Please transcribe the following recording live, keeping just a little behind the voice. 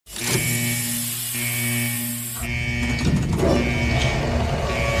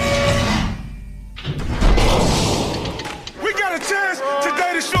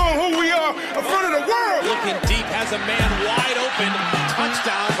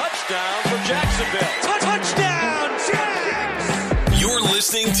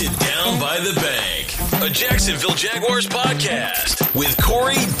listening to Down by the Bank, a Jacksonville Jaguars podcast with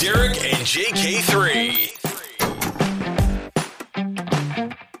Corey, Derek, and JK3.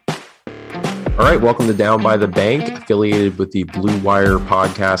 All right, welcome to Down by the Bank, affiliated with the Blue Wire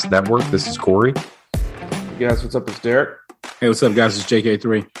Podcast Network. This is Corey. Hey guys, what's up? It's Derek. Hey, what's up, guys? It's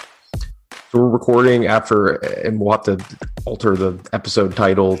JK3. So we're recording after, and we'll have to alter the episode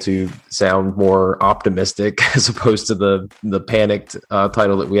title to sound more optimistic as opposed to the panicked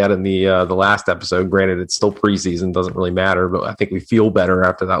title that we had in the last episode. Granted, it's still preseason, doesn't really matter, but I think we feel better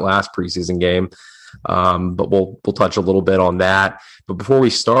after that last preseason game. But we'll touch a little bit on that. But before we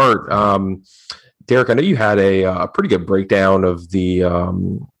start, Derek, I know you had a pretty good breakdown of the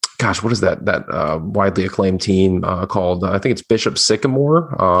what is that widely acclaimed team called? I think it's Bishop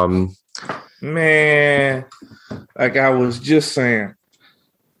Sycamore. Man, like I was just saying,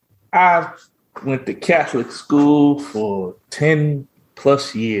 I went to Catholic school for 10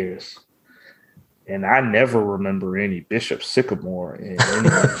 plus years, and I never remember any Bishop Sycamore in any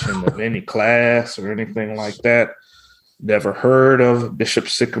mention of any class or anything like that. Never heard of Bishop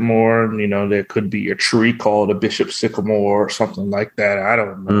Sycamore. You know, there could be a tree called a Bishop Sycamore or something like that. I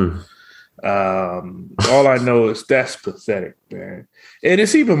don't know. All I know is that's pathetic, man. And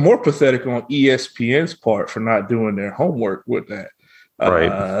it's even more pathetic on ESPN's part for not doing their homework with that. Right.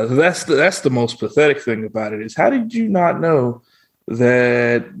 That's the most pathetic thing about it is how did you not know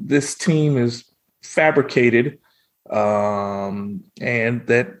that this team is fabricated and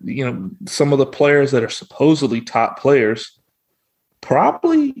that, you know, some of the players that are supposedly top players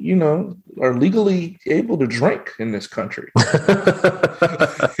probably, you know, are legally able to drink in this country.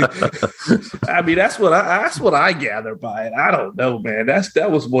 I mean, that's what I gather by it. I don't know, man. That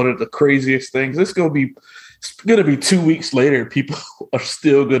was one of the craziest things. It's gonna be 2 weeks later. People are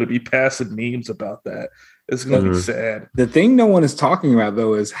still gonna be passing memes about that. It's gonna be sad. The thing no one is talking about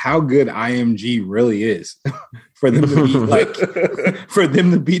though is how good IMG really is for them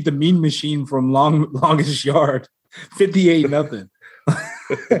to beat the Mean Machine from longest yard, 58-0.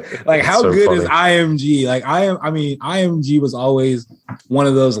 Like how so good funny. Is IMG? Like IMG was always one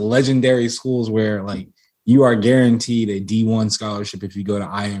of those legendary schools where like you are guaranteed a D1 scholarship if you go to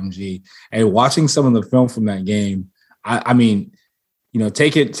IMG. And watching some of the film from that game, I mean, you know,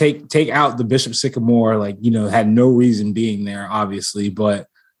 take out the Bishop Sycamore, like, you know, had no reason being there, obviously, but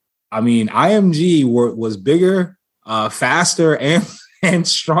I mean, IMG was bigger, faster, and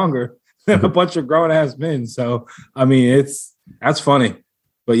stronger than a bunch of grown ass men. So I mean, that's funny.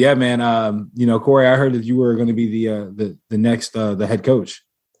 But yeah, man, you know, Corey, I heard that you were going to be the next the head coach.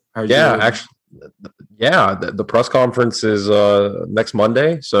 The press conference is next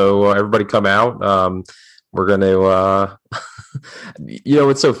Monday, so everybody come out. We're going to, you know,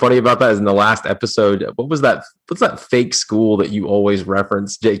 what's so funny about that is in the last episode, what's that fake school that you always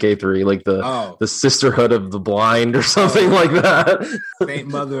reference, JK3, like the Sisterhood of the Blind or something like that? Saint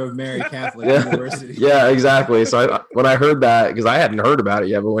Mother of Mary Catholic University. Yeah, exactly. So when I heard that, because I hadn't heard about it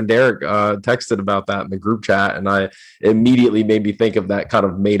yet, but when Derek texted about that in the group chat, and it immediately made me think of that kind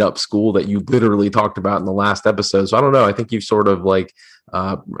of made up school that you literally talked about in the last episode. So I don't know. I think you've sort of like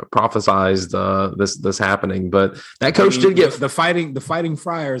prophesized this happening, but that coach did get the fighting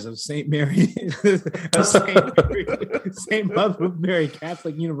friars of Saint Mary, Saint Mother of Mary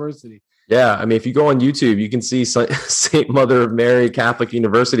Catholic University. Yeah, I mean, if you go on YouTube, you can see Saint Mother of Mary Catholic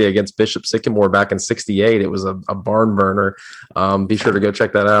University against Bishop Sycamore back in '68. It was a barn burner. Be sure to go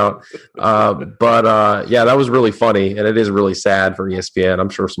check that out. But that was really funny, and it is really sad for ESPN. I'm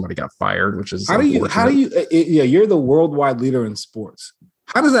sure somebody got fired, which is you're the worldwide leader in sports.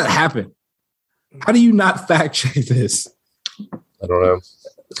 How does that happen? How do you not fact check this? I don't know.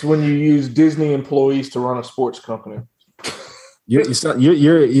 It's when you use Disney employees to run a sports company. You sound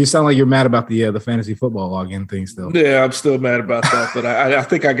like you're mad about the fantasy football login thing still. Yeah, I'm still mad about that, but I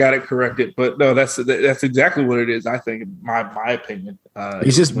think I got it corrected. But no, that's exactly what it is. I think, my opinion.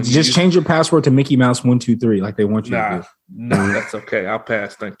 You just change your password to Mickey Mouse 123 like they want you to do. No, that's okay. I'll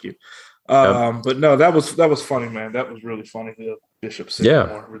pass. Thank you. But no, that was funny, man. That was really funny. The Bishop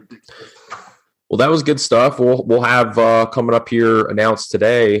Sycamore. Ridiculous. Well, that was good stuff. We'll have coming up here announced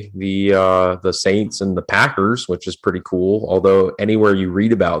today the Saints and the Packers, which is pretty cool. Although anywhere you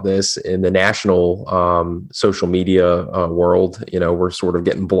read about this in the national social media world, you know, we're sort of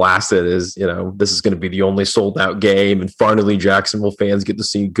getting blasted as, you know, this is going to be the only sold out game, and finally Jacksonville fans get to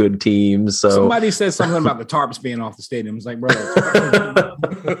see good teams. So somebody said something about the tarps being off the stadium. It's like, bro, the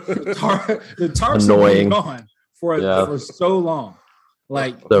tarps have been gone for so long.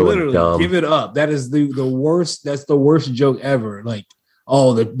 Like, so literally, dumb. Give it up. That is the worst. That's the worst joke ever. Like,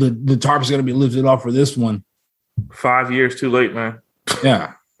 oh, the tarp's going to be lifted off for this one. 5 years too late, man.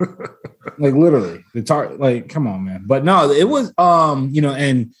 Yeah. Like literally like, come on, man. But no, it was,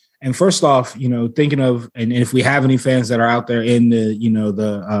 and first off, thinking of, and if we have any fans that are out there in the,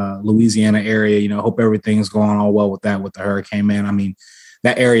 the Louisiana area, hope everything's going all well with that, with the hurricane, man. I mean,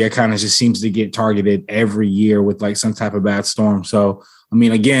 that area kind of just seems to get targeted every year with like some type of bad storm. So, I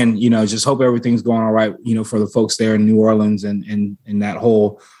mean, again, just hope everything's going all right, for the folks there in New Orleans and in that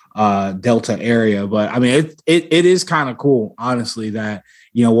whole Delta area. But I mean, it is kind of cool, honestly, that,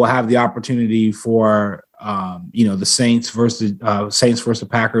 we'll have the opportunity for, the Saints versus the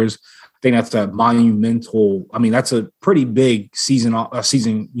Packers. I think that's a monumental. I mean, that's a pretty big season,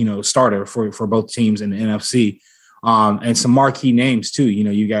 starter for both teams in the NFC, and some marquee names too.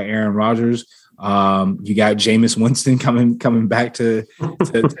 You got Aaron Rodgers, you got Jameis Winston coming back to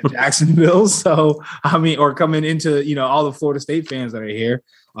Jacksonville. So I mean, or coming into all the Florida State fans that are here.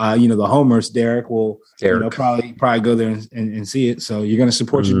 The homers, Derek will probably go there and see it. So you're going to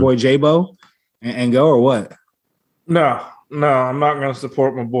support your boy J-Bo and go, or what? No, I'm not going to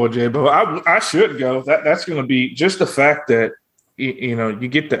support my boy J-Bo. I should go. That's going to be just the fact that you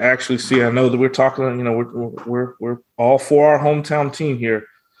get to actually see. I know that we're talking. We're all for our hometown team here,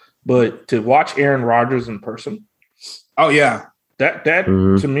 but to watch Aaron Rodgers in person, oh yeah, that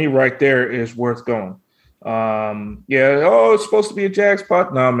to me right there is worth going. It's supposed to be a Jags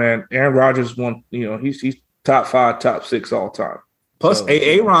pot. No, man, Aaron Rodgers won. He's top 5, top 6 all time. Plus, so,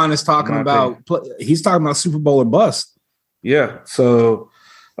 Aaron is talking about he's talking about Super Bowl or bust. Yeah. So,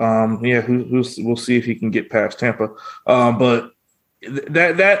 we'll see if he can get past Tampa. But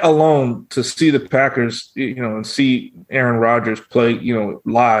that alone, to see the Packers, and see Aaron Rodgers play,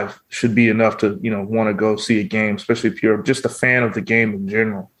 live should be enough to want to go see a game, especially if you're just a fan of the game in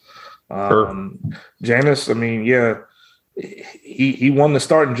general. Sure. Jameis, I mean, he won the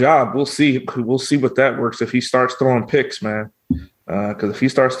starting job. We'll see what that works if he starts throwing picks, man. Because if he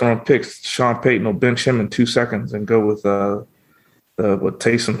starts throwing picks, Sean Payton will bench him in 2 seconds and go with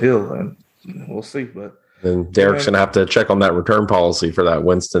Taysom Hill, and we'll see. But then Derek's gonna have to check on that return policy for that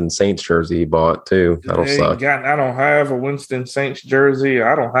Winston Saints jersey he bought too. That'll suck. I don't have a Winston Saints jersey.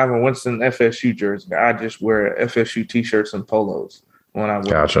 I don't have a Winston FSU jersey. I just wear FSU t-shirts and polos when I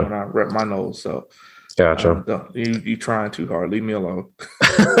rep my nose. So gotcha. You trying too hard. Leave me alone.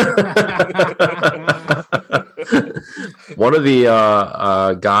 One of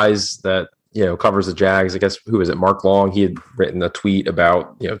the guys that covers the Jags, I guess, who is it? Mark Long. He had written a tweet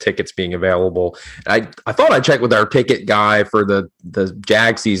about tickets being available. And I thought I'd check with our ticket guy for the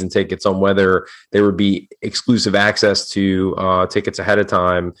Jag season tickets on whether there would be exclusive access to tickets ahead of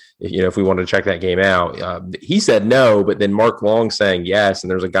time. If we wanted to check that game out, he said no, but then Mark Long saying yes.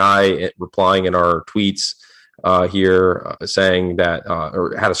 And there's a guy replying in our tweets here saying that,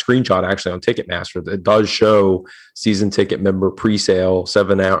 or had a screenshot actually on Ticketmaster that does show season ticket member presale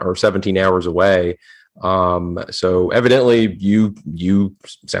 17 hours away. So evidently you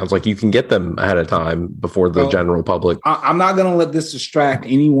sounds like you can get them ahead of time before the general public. I'm not going to let this distract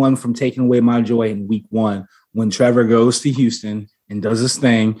anyone from taking away my joy in week 1 when Trevor goes to Houston and does his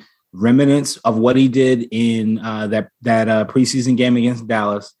thing, remnants of what he did in that preseason game against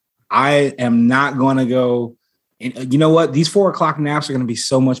Dallas. I am not going to go. And you know what? These 4:00 naps are going to be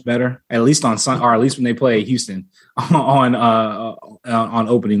so much better, at least on Sunday, or at least when they play Houston on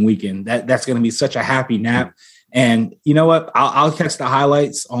opening weekend. That's going to be such a happy nap. And you know what? I'll catch the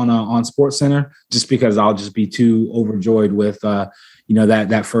highlights on SportsCenter just because I'll just be too overjoyed with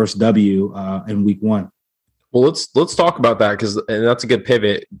that first W in week 1. Well, let's talk about that and that's a good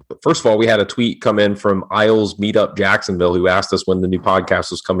pivot. First of all, we had a tweet come in from Isles Meetup Jacksonville who asked us when the new podcast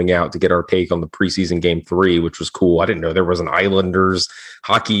was coming out to get our take on the preseason game 3, which was cool. I didn't know there was an Islanders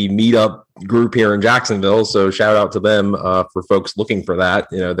hockey meetup group here in Jacksonville, so shout out to them for folks looking for that.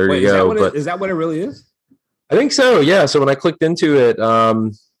 There you go. Is that what it really is? I think so. Yeah. So when I clicked into it,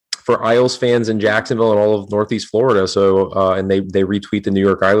 for Isles fans in Jacksonville and all of Northeast Florida. So, and they retweet the New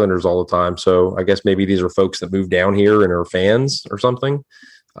York Islanders all the time. So I guess maybe these are folks that moved down here and are fans or something.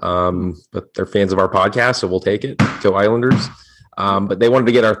 But they're fans of our podcast, so we'll take it. Go Islanders. But they wanted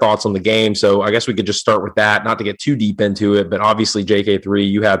to get our thoughts on the game. So I guess we could just start with that, not to get too deep into it, but obviously JK3,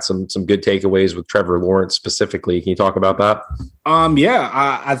 you had some good takeaways with Trevor Lawrence specifically. Can you talk about that?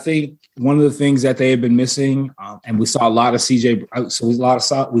 I think one of the things that they have been missing, and we saw a lot of CJ. So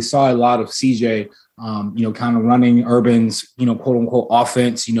we saw a lot of CJ, kind of running Urban's, quote unquote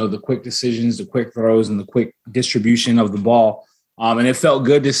offense, the quick decisions, the quick throws, and the quick distribution of the ball. And it felt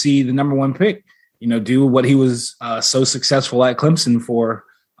good to see the number 1 pick, do what he was so successful at Clemson for,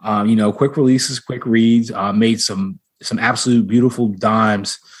 quick releases, quick reads, made some absolute beautiful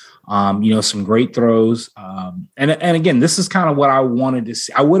dimes Some great throws. And again, this is kind of what I wanted to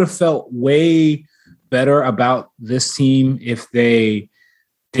see. I would have felt way better about this team if they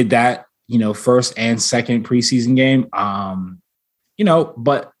did that, first and second preseason game.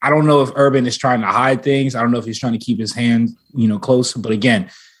 But I don't know if Urban is trying to hide things. I don't know if he's trying to keep his hands, close. But again,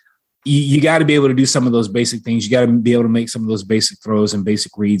 you got to be able to do some of those basic things. You got to be able to make some of those basic throws and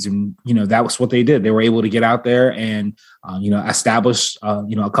basic reads. And, that was what they did. They were able to get out there and, establish,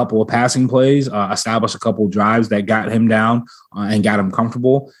 a couple of passing plays, establish a couple of drives that got him down and got him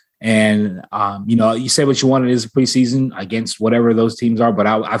comfortable. And, you say what you wanted is a preseason against whatever those teams are, but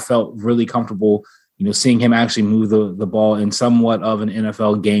I felt really comfortable, seeing him actually move the ball in somewhat of an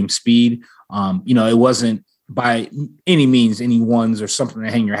NFL game speed. It wasn't by any means any ones or something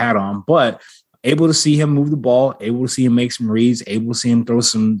to hang your hat on, but able to see him move the ball, able to see him make some reads, able to see him throw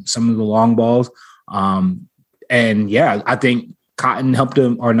some of the long balls. I think Cotton helped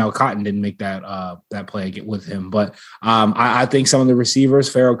him, or no, Cotton didn't make that play with him. But I think some of the receivers,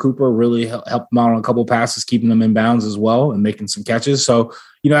 Farrell Cooper, really helped him out on a couple of passes, keeping them in bounds as well and making some catches. So,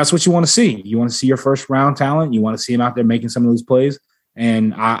 that's what you want to see. You want to see your first round talent. You want to see him out there making some of those plays.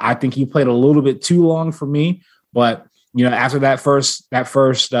 And I think he played a little bit too long for me. But, after that first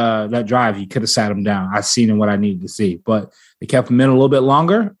drive, he could have sat him down. I've seen him what I needed to see. But they kept him in a little bit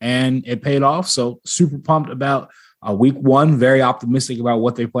longer, and it paid off. So super pumped about week one, very optimistic about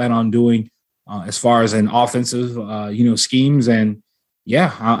what they plan on doing as far as an offensive, schemes. And,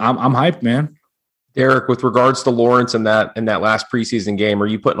 yeah, I'm hyped, man. Derek, with regards to Lawrence in that last preseason game, are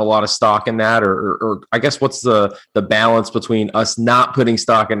you putting a lot of stock in that, or I guess what's the balance between us not putting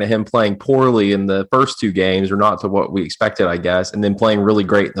stock into him playing poorly in the first two games, or not to what we expected, I guess, and then playing really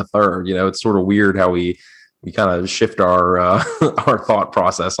great in the third? It's sort of weird how we kind of shift our our thought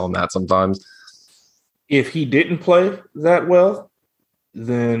process on that sometimes. If he didn't play that well,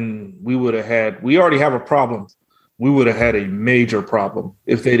 then we already have a problem. We would have had a major problem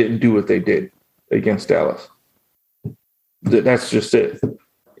if they didn't do what they did against Dallas. That's just it.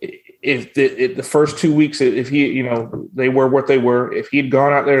 If the first 2 weeks, if he, they were what they were, if he'd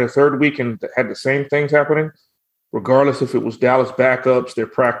gone out there the third week and had the same things happening, regardless if it was Dallas backups, their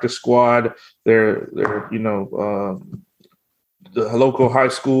practice squad, their the local high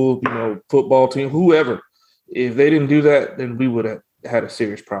school, football team, whoever, if they didn't do that, then we would have had a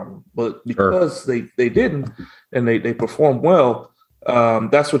serious problem. But because they didn't, and they performed well,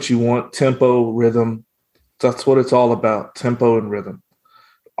 that's what you want: tempo, rhythm. That's what it's all about: tempo and rhythm.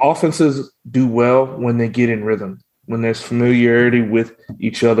 Offenses do well when they get in rhythm, when there's familiarity with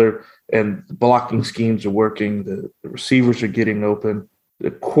each other and the blocking schemes are working, the receivers are getting open, the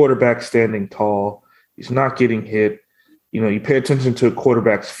quarterback standing tall, he's not getting hit. You pay attention to a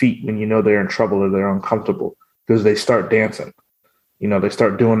quarterback's feet when they're in trouble or they're uncomfortable, because they start dancing. They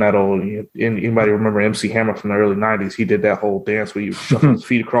start doing that old. Anybody remember MC Hammer from the early 90s? He did that whole dance where you shuffle his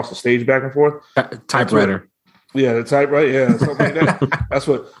feet across the stage back and forth. Typewriter. The typewriter. Yeah, something like that. That's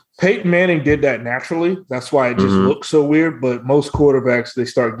what Peyton Manning did that naturally. That's why it just looks so weird. But most quarterbacks, they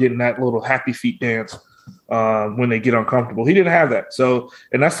start getting that little happy feet dance when they get uncomfortable. He didn't have that. So,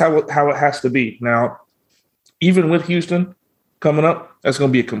 and that's how it has to be. Now, even with Houston coming up, that's going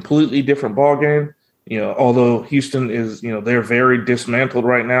to be a completely different ball game. Although Houston is, they're very dismantled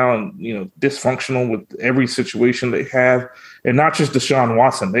right now and, dysfunctional with every situation they have. And not just Deshaun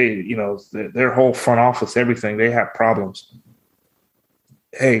Watson. They, their whole front office, everything, they have problems.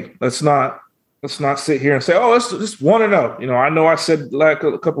 Hey, let's not sit here and say, oh, let's just 1-0. I know I said like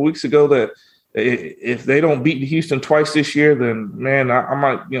a couple of weeks ago that if they don't beat Houston twice this year, then, man, I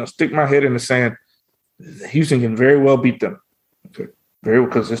might, stick my head in the sand. Houston can very well beat them. Okay.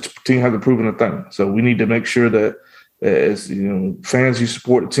 Because this team hasn't proven a thing. So we need to make sure that as fans, you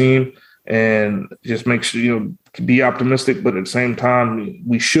support the team and just make sure be optimistic. But at the same time,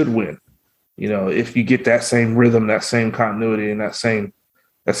 we should win. If you get that same rhythm, that same continuity, and that same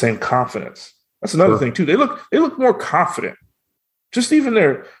confidence. That's another thing too. They look more confident. Just even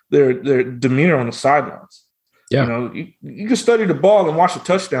their demeanor on the sidelines. Yeah. You can study the ball and watch the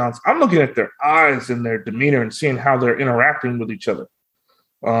touchdowns. I'm looking at their eyes and their demeanor and seeing how they're interacting with each other.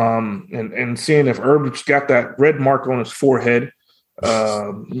 And seeing if Herb's got that red mark on his forehead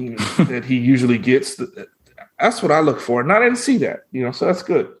that he usually gets. That's what I look for. And I didn't see that, so that's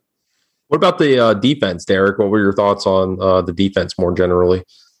good. What about the defense, Derek? What were your thoughts on the defense more generally?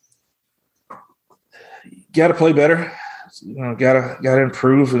 Got to play better. Got to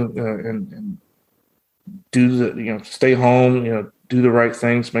improve and do the stay home. Do the right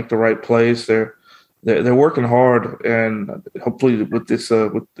things, make the right plays. They're working hard, and hopefully with this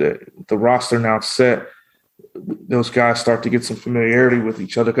with the roster now set, those guys start to get some familiarity with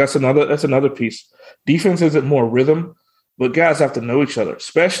each other. That's another piece. Defense isn't more rhythm, but guys have to know each other,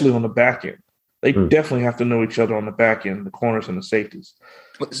 especially on the back end. They definitely have to know each other on the back end, the corners and the safeties.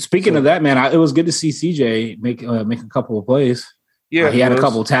 Speaking of that, man, it was good to see CJ make a couple of plays. Yeah, he had a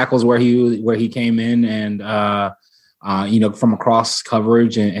couple of tackles where he came in and from across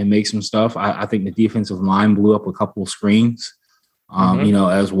coverage and make some stuff. I think the defensive line blew up a couple of screens,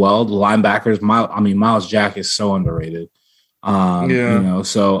 as well. The linebackers, Miles Jack is so underrated.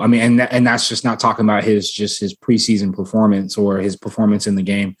 So I mean, and that's just not talking about his preseason performance or his performance in the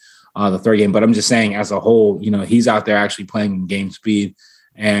game, the third game. But I'm just saying, as a whole, he's out there actually playing game speed.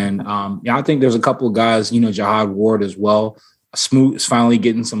 And I think there's a couple of guys, Jihad Ward as well. Smoot is finally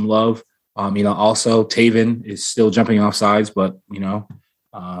getting some love. Also Taven is still jumping off sides, but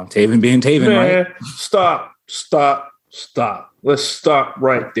Taven being Taven, man, right? Stop. Let's stop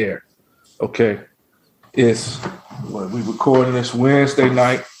right there. Okay. We recording this Wednesday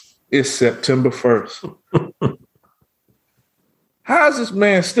night. It's September 1st. How is this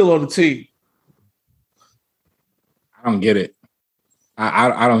man still on the team? I don't get it.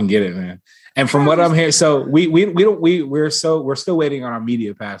 I don't get it, man. And from what I'm hearing, so we're still waiting on our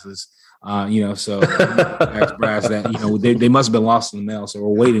media passes. So ask Brass that they must have been lost in the mail, so we're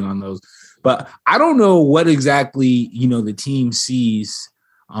waiting on those. But I don't know what exactly the team sees,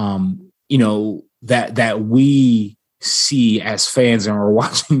 that we see as fans and are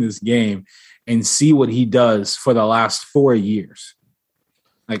watching this game and see what he does for the last 4 years.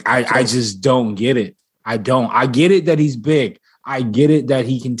 Like I just don't get it. I get it that he's big. I get it that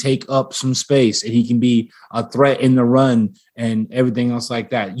he can take up some space and he can be a threat in the run and everything else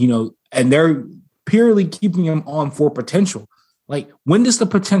like that, and they're purely keeping him on for potential. Like, when does the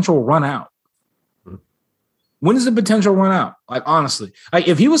potential run out? When does the potential run out? Like, honestly, like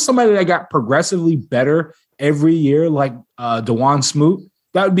if he was somebody that got progressively better every year, like Dawuane Smoot,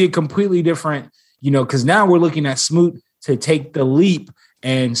 that would be a completely different, because now we're looking at Smoot to take the leap,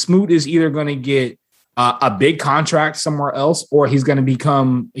 and Smoot is either going to get a big contract somewhere else, or he's going to get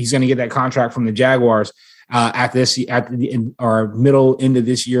that contract from the Jaguars at the middle end of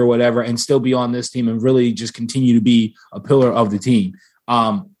this year or whatever, and still be on this team and really just continue to be a pillar of the team.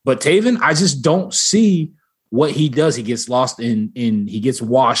 But Taven, I just don't see what he does. He gets lost he gets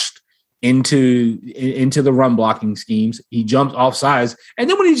washed into the run blocking schemes. He jumps off sides, and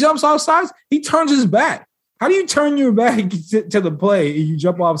then when he jumps off sides, he turns his back. How do you turn your back to the play and you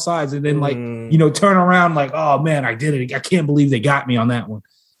jump off sides and then turn around like, oh man, I did it. I can't believe they got me on that one.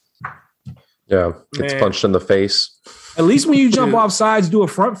 Yeah, gets punched in the face. At least when you jump off sides, do a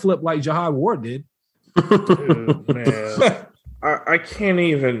front flip like Jihad Ward did. Dude, man, I can't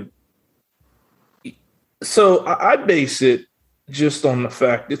even. So I base it just on the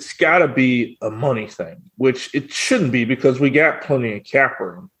fact it's got to be a money thing, which it shouldn't be because we got plenty of cap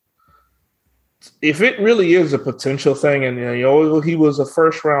room. If it really is a potential thing, and he was a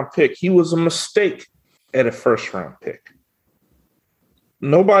first-round pick, he was a mistake at a first-round pick.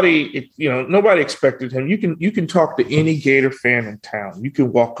 Nobody expected him. You can talk to any Gator fan in town. You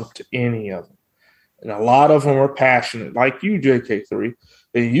can walk up to any of them, and a lot of them are passionate, like you, JK3.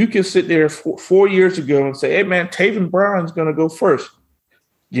 And you can sit there 4 years ago and say, "Hey, man, Taven Bryan's going to go first."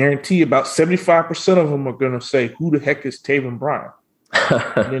 Guarantee about 75% of them are going to say, "Who the heck is Taven Bryan?"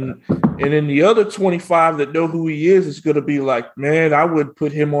 and then the other 25 that know who he is going to be like, man, I would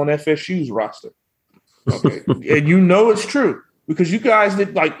put him on FSU's roster. Okay. And it's true because you guys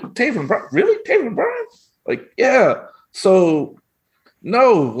did like Taven Bryan. Really? Taven Bryan? Like, yeah. So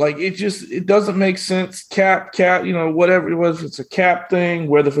no, like it doesn't make sense. Cap, whatever it was, if it's a cap thing,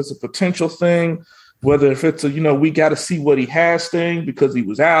 whether if it's a potential thing, whether if it's a, we got to see what he has thing because he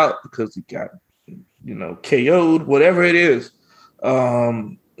was out, because he got, KO'd, whatever it is.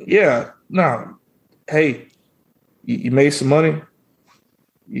 Hey, you made some money.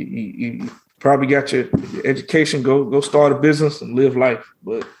 You probably got your education. Go start a business and live life.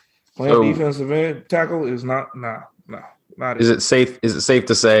 But playing defensive end tackle is not. Is it safe? Is it safe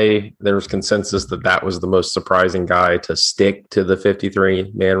to say there was consensus that was the most surprising guy to stick to the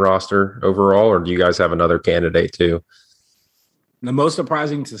 53-man roster overall, or do you guys have another candidate too? The most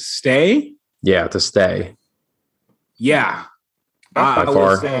surprising to stay? Yeah, to stay. Yeah. By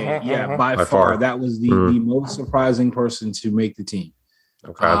far. That was the most surprising person to make the team.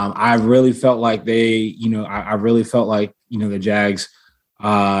 Okay. I really felt like the Jags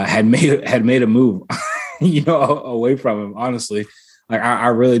had made a move, away from him. Honestly, like I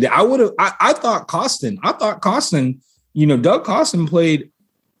really did. I thought Costin. Doug Costin played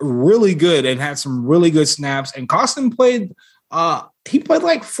really good and had some really good snaps. And Costin played he played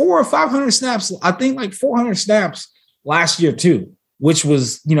like 400 or 500 snaps. I think like 400 snaps last year too, which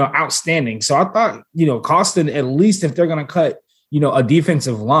was, outstanding. So I thought, Costin, at least if they're going to cut, a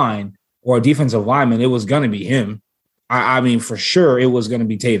defensive line or a defensive lineman, it was going to be him. I mean, for sure, it was going to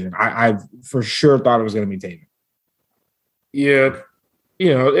be Taven. I for sure thought it was going to be Taven. Yeah.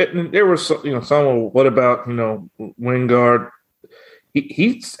 There was, some, what about, Wingard?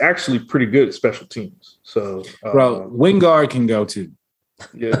 He's actually pretty good at special teams. So, bro, Wingard can go too.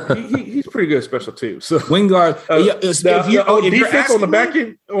 Yeah, he's pretty good at special teams. So Wingard, defense on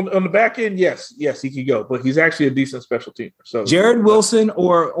the back end, yes, he can go, but he's actually a decent special teamer. So Jared Wilson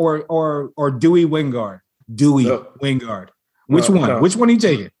or Dewey Wingard. Wingard. Which one? No. Which one are you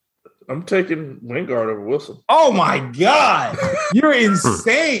taking? I'm taking Wingard over Wilson. Oh my God, you're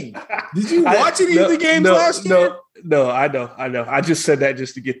insane! Did you watch any of the games last year? No, I know. I just said that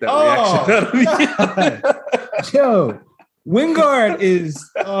just to get that reaction out of me. Yo, Wingard is,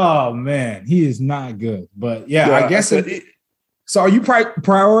 oh man, he is not good. But yeah, I guess so. Are you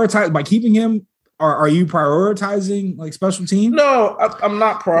prioritizing by keeping him? Or are you prioritizing like special teams? No, I'm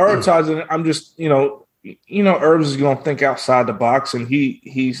not prioritizing it. I'm just, Herbs is going to think outside the box, and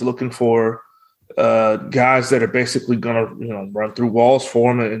he's looking for guys that are basically going to, run through walls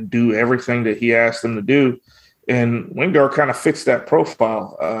for him and do everything that he asked them to do. And Wingard kind of fits that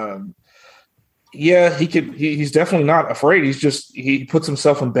profile. Yeah, he's definitely not afraid. He puts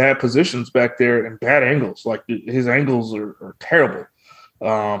himself in bad positions back there and bad angles. Like his angles are terrible.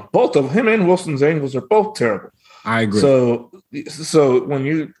 Both of him and Wilson's angles are both terrible. I agree. So when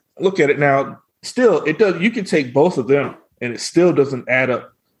you look at it now, still it does. You can take both of them, and it still doesn't add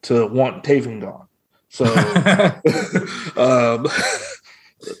up to want Taven gone. So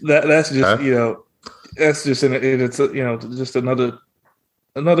that's just that's just it's just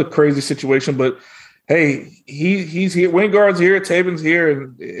another crazy situation. But hey, he's here. Wingard's here. Taven's here,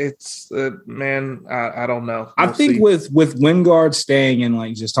 and it's man. I don't know. I think with Wingard staying and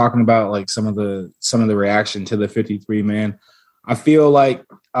like just talking about like some of the reaction to the 53 man, I feel like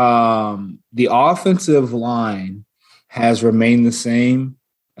the offensive line has remained the same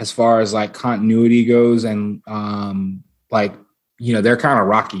as far as like continuity goes, and they're kind of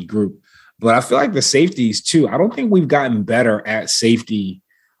rocky group. But I feel like the safeties too. I don't think we've gotten better at safety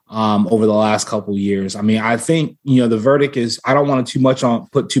over the last couple of years. I mean, I think the verdict is I don't want to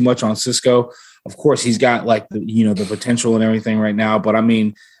put too much on Cisco. Of course, he's got like the potential and everything right now. But I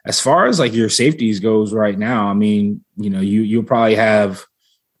mean, as far as like your safeties goes right now, I mean, you'll probably have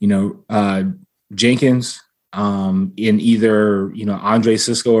Jenkins in either Andre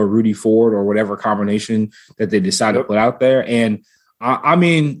Cisco or Rudy Ford or whatever combination that they decide to put out there. And I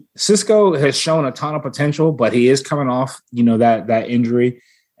mean, Cisco has shown a ton of potential, but he is coming off, that injury.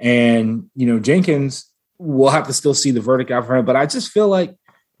 And, Jenkins will have to still see the verdict out for him. But I just feel like,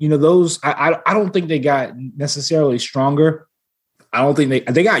 those I don't think they got necessarily stronger. I don't think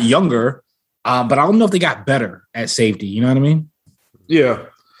they got younger, but I don't know if they got better at safety. You know what I mean? Yeah.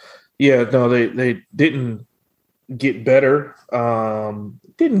 Yeah, no, they didn't get better.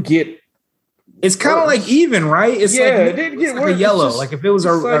 Didn't get. It's kind of like even, right? It's it didn't get like a yellow. Like if it was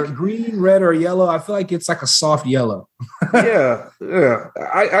a green, red, or yellow, I feel like it's like a soft yellow. yeah,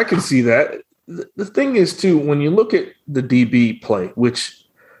 I can see that. The thing is, too, when you look at the DB play, which,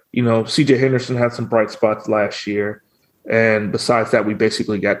 C.J. Henderson had some bright spots last year, and besides that, we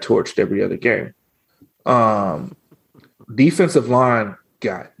basically got torched every other game. Defensive line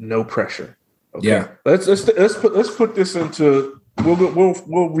got no pressure. Okay? Yeah, let's put this into.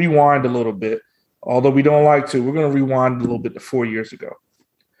 We'll rewind a little bit. Although we don't like to, we're going to rewind a little bit to 4 years ago.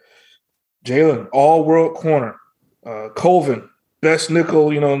 Jalen, all-world corner. Colvin, best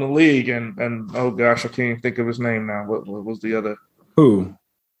nickel, in the league. And oh, gosh, I can't even think of his name now. What was the other? Who?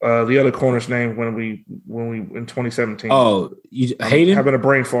 The other corner's name when we in 2017. Oh, Hayden? Having a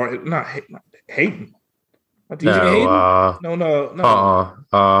brain fart. Not Hayden. No, No.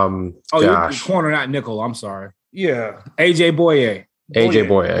 You're corner, not nickel. I'm sorry. Yeah. AJ Boye.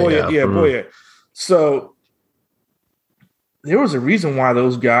 Yeah, Boye. So there was a reason why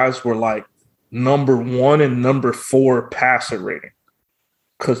those guys were like number 1 and number 4 passer rating,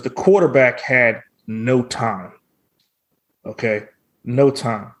 because the quarterback had no time. Okay, no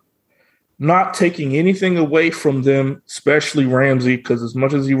time. Not taking anything away from them, especially Ramsey, because as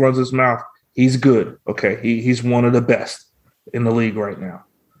much as he runs his mouth, he's good. Okay, he's one of the best in the league right now.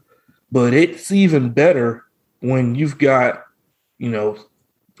 But it's even better when you've got,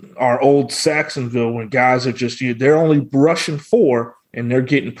 our old Saxonville, when guys are just, they're only rushing 4 and they're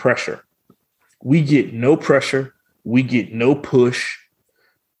getting pressure. We get no pressure. We get no push.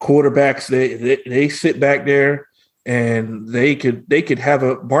 Quarterbacks, they sit back there and they could have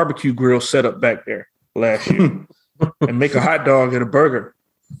a barbecue grill set up back there last year and make a hot dog and a burger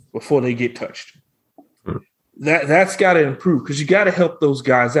before they get touched. That's got to improve because you got to help those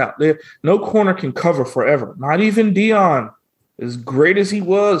guys out. No corner can cover forever. Not even Dion, as great as he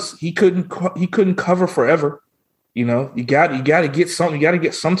was, he couldn't cover forever. You know, you got to get something. You got to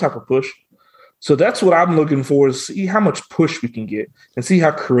get some type of push. So that's what I'm looking for, is see how much push we can get and see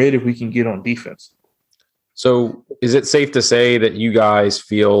how creative we can get on defense. So is it safe to say that you guys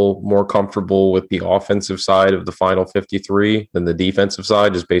feel more comfortable with the offensive side of the final 53 than the defensive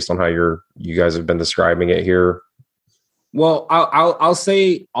side, just based on how you guys have been describing it here? Well, I'll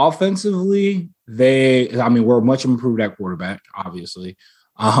say offensively, we're much improved at quarterback, obviously.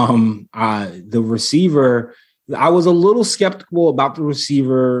 The receiver, I was a little skeptical about the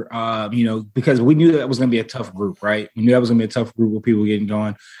receiver, because we knew that was going to be a tough group, right? We knew that was going to be a tough group of people getting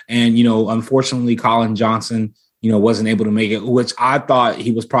going. And, unfortunately, Colin Johnson, wasn't able to make it, which I thought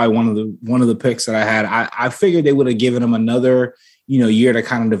he was probably one of the picks that I had. I figured they would have given him another, year to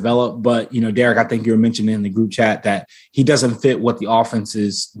kind of develop. But, Derek, I think you were mentioning in the group chat that he doesn't fit what the offense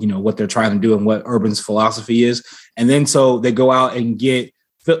is, what they're trying to do and what Urban's philosophy is. And then so they go out and get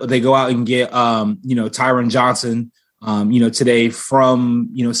Tyron Johnson, today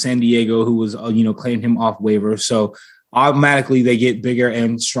from, San Diego, who was, claimed him off waivers. So automatically they get bigger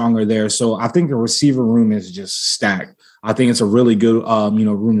and stronger there. So I think the receiver room is just stacked. I think it's a really good,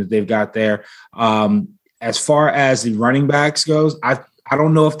 room that they've got there. As far as the running backs goes, I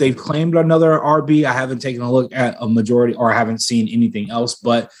don't know if they've claimed another RB. I haven't taken a look at a majority or I haven't seen anything else,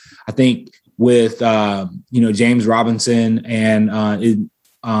 but I think with, James Robinson and,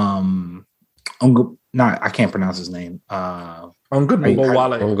 I can't pronounce his name. Ogunbowale.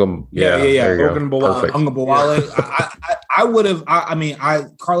 Ogunbowale. I would have.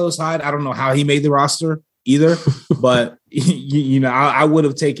 Carlos Hyde. I don't know how he made the roster either, but I would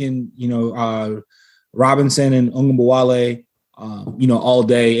have taken Robinson and Ogunbowale, all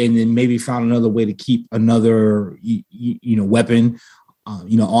day, and then maybe found another way to keep another weapon.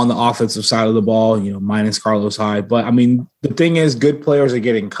 On the offensive side of the ball, minus Carlos Hyde. But the thing is, good players are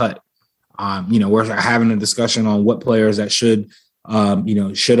getting cut. We're having a discussion on what players that should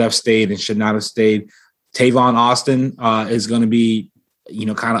have stayed and should not have stayed. Tavon Austin is going to be,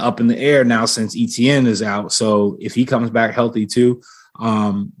 kind of up in the air now since ETN is out. So if he comes back healthy too.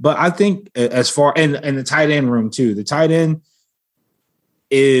 But I think as far and the tight end room too, the tight end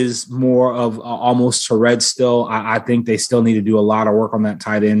is more of almost Tourette still. I think they still need to do a lot of work on that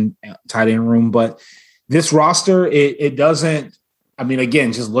tight end room. But this roster, it doesn't.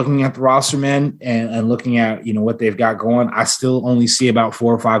 Again, just looking at the roster, man, and looking at what they've got going, I still only see about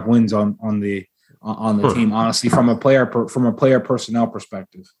 4 or 5 wins on the team. Honestly, from a player personnel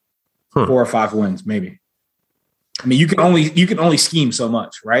perspective, 4 or 5 wins, maybe. You can only scheme so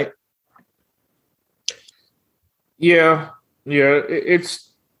much, right? Yeah. Yeah,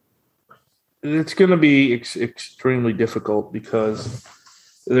 it's going to be extremely difficult because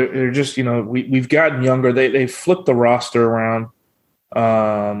they're just we've gotten younger. They flipped the roster around.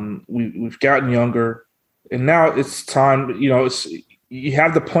 We've gotten younger, and now it's time. You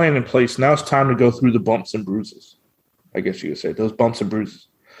have the plan in place. Now it's time to go through the bumps and bruises. I guess you could say those bumps and bruises,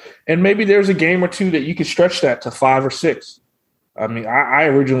 and maybe there's a game or two that you could stretch that to 5 or 6. I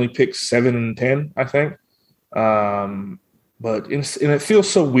originally picked 7 and 10. I think. But it feels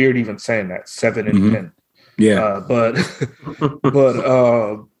so weird even saying that 7 and 10. Yeah.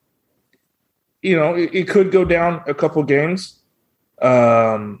 It could go down a couple games.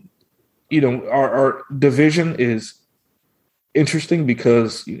 Our division is interesting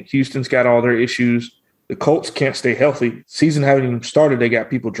because Houston's got all their issues. The Colts can't stay healthy. Season haven't even started. They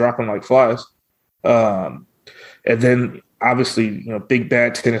got people dropping like flies. And then obviously, big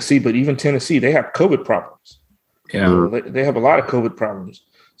bad Tennessee, but even Tennessee, they have COVID problems. Yeah, they have a lot of COVID problems.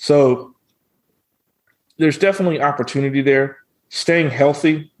 So there's definitely opportunity there. Staying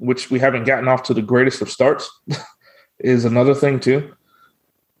healthy, which we haven't gotten off to the greatest of starts, is another thing too.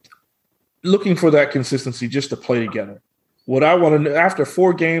 Looking for that consistency just to play together. What I want to know after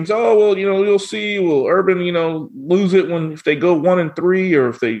 4 games, you'll see. Will Urban, lose it if they go 1-3 or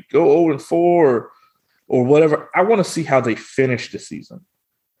if they go 0-4 or whatever? I want to see how they finish the season.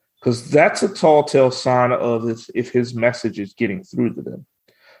 Because that's a tall tale sign of if his message is getting through to them.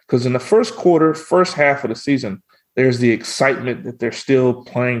 Because in the first half of the season, there's the excitement that they're still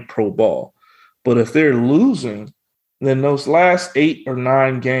playing pro ball. But if they're losing, then those last 8 or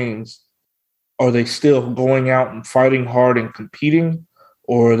 9 games, are they still going out and fighting hard and competing,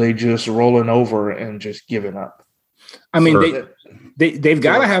 or are they just rolling over and just giving up? I mean, they've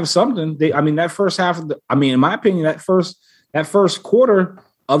got to have something. That first half of in my opinion, that first quarter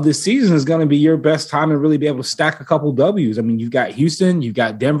of the season is going to be your best time to really be able to stack a couple W's. I mean, you've got Houston, you've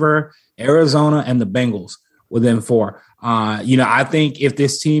got Denver, Arizona, and the Bengals within 4. I think if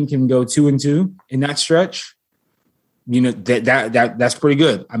this team can go 2-2 in that stretch, that's pretty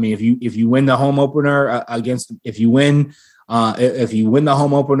good. I mean, if you win the home opener if you win the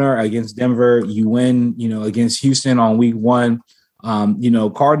home opener against Denver, you win, against Houston on week 1.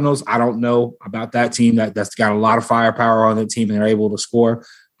 Cardinals, I don't know about that team. That's got a lot of firepower on the team and they're able to score.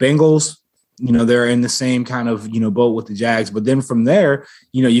 Bengals, they're in the same kind of, boat with the Jags. But then from there,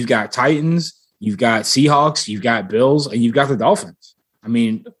 you've got Titans, you've got Seahawks, you've got Bills, and you've got the Dolphins. I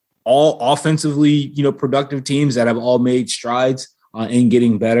mean, all offensively, productive teams that have all made strides in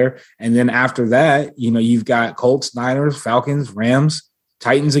getting better. And then after that, you've got Colts, Niners, Falcons, Rams,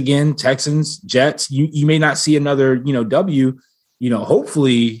 Titans again, Texans, Jets. You may not see another, W,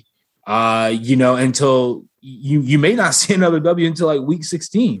 hopefully, until you may not see another W until like week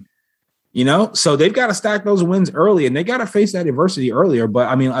 16, so they've got to stack those wins early and they got to face that adversity earlier. But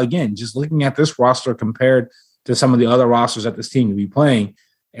I mean, again, just looking at this roster compared to some of the other rosters that this team will be playing,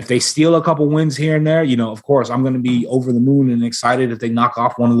 if they steal a couple wins here and there, of course, I'm going to be over the moon and excited if they knock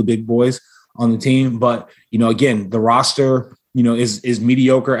off one of the big boys on the team. But, again, the roster, is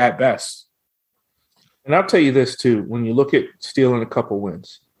mediocre at best. And I'll tell you this, too. When you look at stealing a couple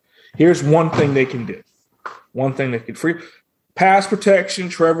wins, here's one thing they can do. One thing they can free. Pass protection,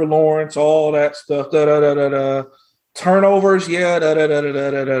 Trevor Lawrence, all that stuff, turnovers, Here's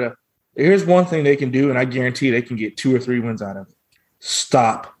one thing they can do, and I guarantee they can get 2 or 3 wins out of it.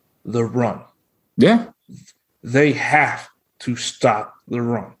 Stop the run. Yeah. They have to stop the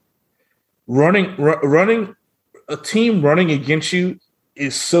run. Running a team running against you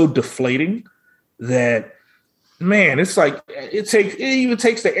is so deflating that, man, it's like it even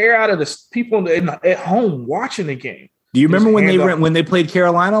takes the air out of the people at home watching the game. Do you remember when they played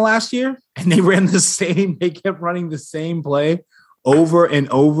Carolina last year and they kept running the same play over and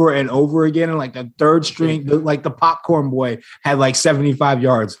over and over again, and like the third string, like the popcorn boy had like 75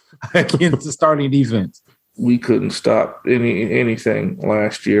 yards against the starting defense. We couldn't stop anything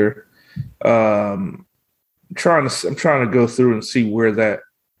last year. I'm trying to go through and see where that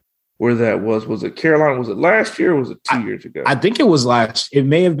was. Was it Carolina? Was it last year or was it 2 years ago? I think it was it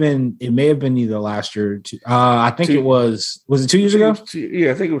may have been either last year or two. I think it was it 2 years ago? Yeah,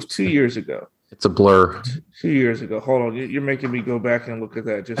 I think it was 2 years ago. It's a blur. 2 years ago. Hold on, you're making me go back and look at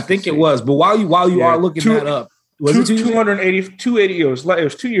that. I think it was, but while you are looking that up, was it 280? It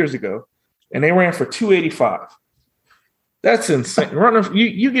was 2 years ago, and they ran for 285. That's insane.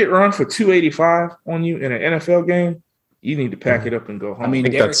 You get run for 285 on you in an NFL game. You need to pack it up and go home. I mean,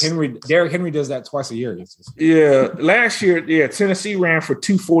 Derrick Henry does that twice a year. Yeah, last year, Tennessee ran for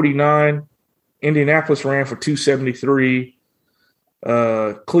 249. Indianapolis ran for 273.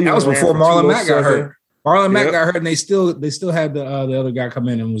 Cleveland. That was before Marlon Mack got hurt. Marlon Mack got hurt, and they still had the other guy come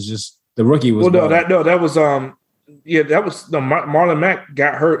in and was just the rookie was. Well, Marlon Mack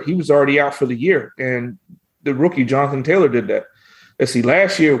got hurt. He was already out for the year, and the rookie Jonathan Taylor did that. Let's see.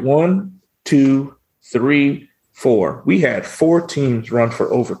 Last year, 1, 2, 3, 4. We had 4 teams run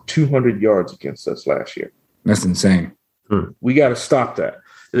for over 200 yards against us last year. That's insane. We got to stop that.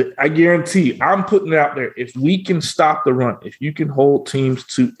 I guarantee you, I'm putting it out there. If we can stop the run, if you can hold teams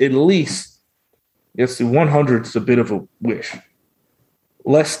to at least, yes, the 100 is a bit of a wish.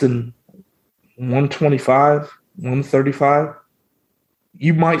 Less than 125, 135,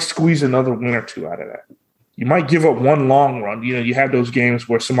 you might squeeze another win or two out of that. You might give up one long run. You have those games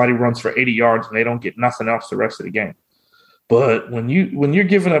where somebody runs for 80 yards and they don't get nothing else the rest of the game. But when you're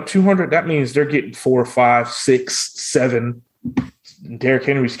giving up 200, that means they're getting 4, 5, 6, 7. In Derrick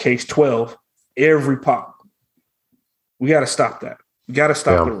Henry's case, 12 every pop. We got to stop that. We got to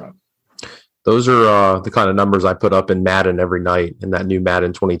stop the run. Those are the kind of numbers I put up in Madden every night in that new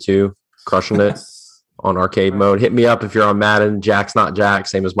Madden 22, crushing it on arcade mode. Hit me up if you're on Madden. Jack's not Jack,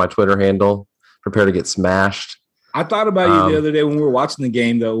 same as my Twitter handle. Prepare to get smashed. I thought about you the other day when we were watching the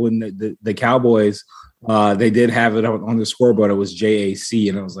game, though, when the Cowboys, they did have it on the scoreboard. It was JAC,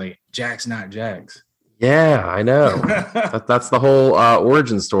 and I was like, Jack's not Jags. Yeah, I know. That's the whole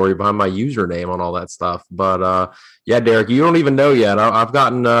origin story behind my username on all that stuff. But yeah, Derek, you don't even know yet. I've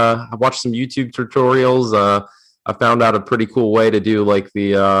watched some YouTube tutorials. I found out a pretty cool way to do like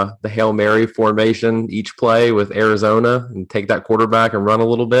the Hail Mary formation each play with Arizona and take that quarterback and run a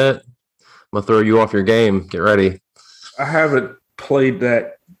little bit. I'm gonna throw you off your game. Get ready. I haven't played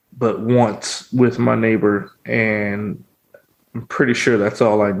that but once with my neighbor, and I'm pretty sure that's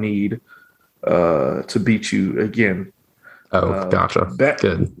all I need. to beat you again. Oh, gotcha.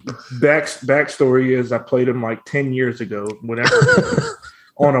 Good. Backstory is I played him like 10 years ago, whenever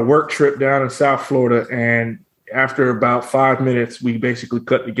on a work trip down in South Florida, and after about 5 minutes, we basically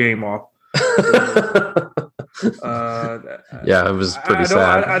cut the game off. Yeah, it was pretty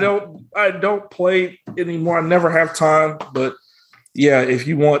sad. I don't play anymore. I never have time, but yeah, if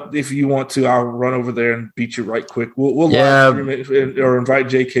you want to, I'll run over there and beat you right quick. We'll live stream it or invite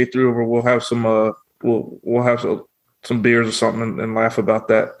JK through over. We'll have some we'll have some beers or something and laugh about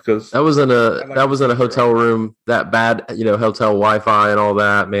that, because that was in a hotel room, that bad, hotel Wi-Fi and all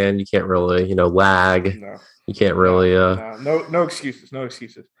that, man. You can't really, lag. No. You can't really no excuses.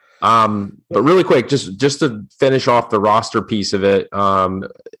 But really quick, just to finish off the roster piece of it,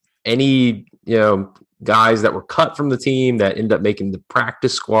 any guys that were cut from the team that ended up making the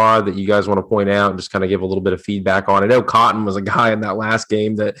practice squad that you guys want to point out and just kind of give a little bit of feedback on? I know Cotton was a guy in that last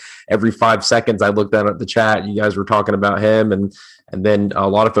game that every 5 seconds I looked down at the chat, you guys were talking about him, and then a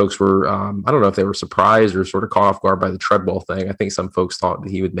lot of folks were I don't know if they were surprised or sort of caught off guard by the Treadwell thing. I think some folks thought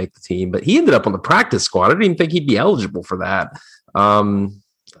that he would make the team, but he ended up on the practice squad. I didn't even think he'd be eligible for that. I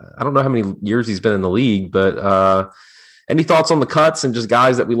don't know how many years he's been in the league, but any thoughts on the cuts and just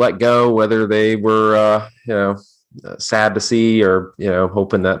guys that we let go, whether they were, sad to see or,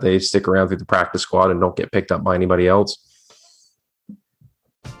 hoping that they stick around through the practice squad and don't get picked up by anybody else?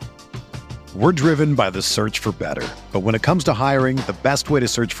 We're driven by the search for better. But when it comes to hiring, the best way to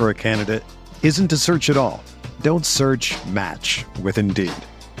search for a candidate isn't to search at all. Don't search, match with Indeed.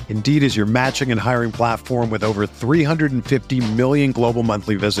 Indeed is your matching and hiring platform with over 350 million global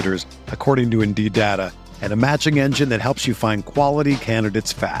monthly visitors, according to Indeed data, and a matching engine that helps you find quality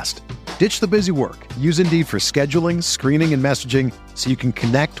candidates fast. Ditch the busy work. Use Indeed for scheduling, screening, and messaging so you can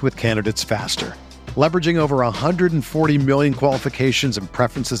connect with candidates faster. Leveraging over 140 million qualifications and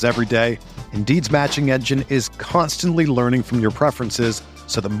preferences every day, Indeed's matching engine is constantly learning from your preferences,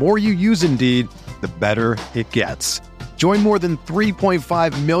 so the more you use Indeed, the better it gets. Join more than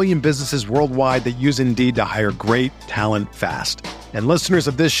 3.5 million businesses worldwide that use Indeed to hire great talent fast. And listeners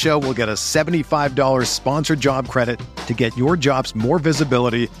of this show will get a $75 sponsored job credit to get your jobs more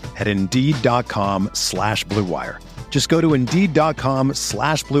visibility at Indeed.com/Blue Wire. Just go to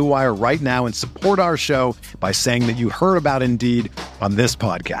Indeed.com/Blue Wire right now and support our show by saying that you heard about Indeed on this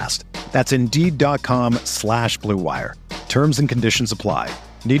podcast. That's Indeed.com/Blue Wire. Terms and conditions apply.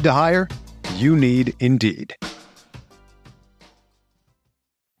 Need to hire? You need Indeed.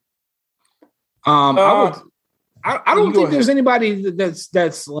 I don't think there's anybody that's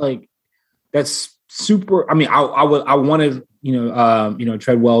super. I mean, I wanted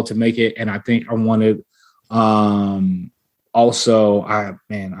Treadwell to make it, and I think I wanted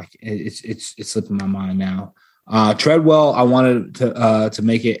it's slipping my mind now. Treadwell, I wanted to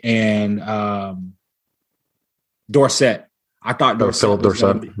make it, and Dorsett. I thought Dorsett.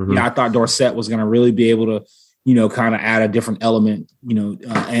 I thought Dorsett was going to really be able to, kind of add a different element,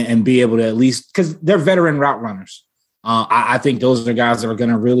 and be able to at least, because they're veteran route runners. I think those are guys that are going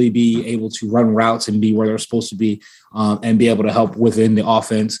to really be able to run routes and be where they're supposed to be, and be able to help within the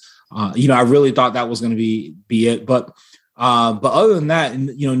offense. I really thought that was going to be it, but other than that,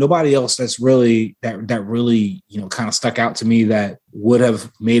 nobody else that's really that really kind of stuck out to me that would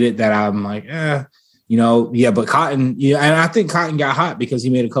have made it. That I'm like, but Cotton, and I think Cotton got hot because he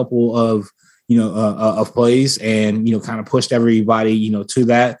made a couple of plays and, kind of pushed everybody, to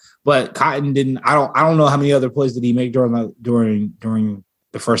that. But Cotton didn't, I don't know how many other plays did he make during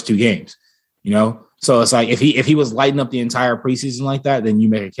the first two games, So it's like, if he was lighting up the entire preseason like that, then you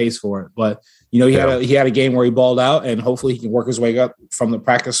make a case for it. But, he had a game where he balled out, and hopefully he can work his way up from the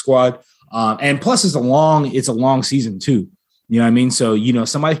practice squad. And plus it's a long season too. You know what I mean? So,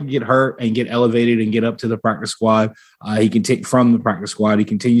 somebody can get hurt and get elevated and get up to the practice squad. He can take from the practice squad. He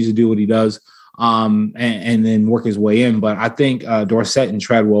continues to do what he does. And then work his way in. But I think Dorsett and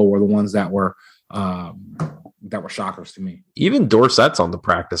Treadwell were the ones that were shockers to me. Even Dorsett's on the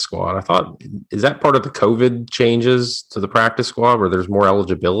practice squad. I thought, is that part of the COVID changes to the practice squad where there's more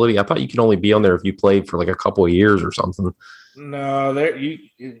eligibility? I thought you could only be on there if you played for like a couple of years or something. No, there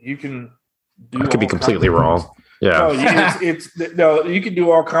you can do. I could be completely wrong. Yeah. No, you can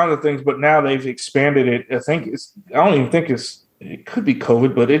do all kinds of things, but now they've expanded it. It could be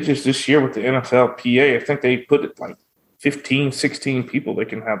COVID, but it's just this year with the NFLPA, I think they put it like 15, 16 people they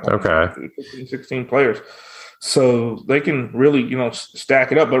can have. 15, 16 players. So they can really,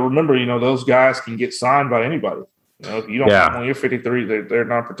 stack it up. But remember, those guys can get signed by anybody. If you don't have one, you're 53, they're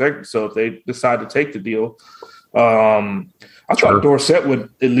not protected. So if they decide to take the deal, I thought Dorsett would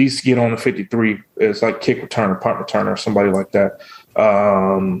at least get on the 53 as like kick returner, punt returner, somebody like that.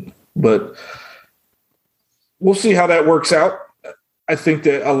 But we'll see how that works out. I think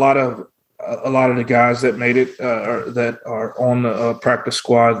that a lot of the guys that made it that are on the practice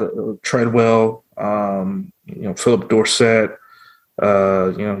squad, Treadwell, Philip Dorsett,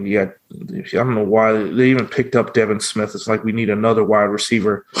 you got, I don't know why they even picked up Devin Smith. It's like we need another wide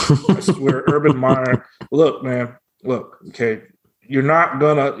receiver. I swear, Urban Meyer. Look, man. Look, okay. You're not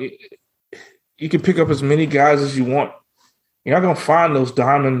gonna. You can pick up as many guys as you want. You're not gonna find those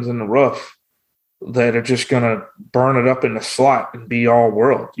diamonds in the rough that are just gonna burn it up in the slot and be all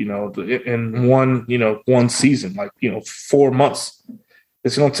world. In one season, 4 months.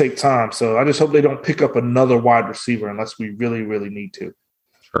 It's going to take time. So I just hope they don't pick up another wide receiver unless we really, really need to.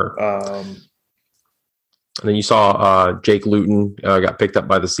 Sure. And then you saw Jake Luton got picked up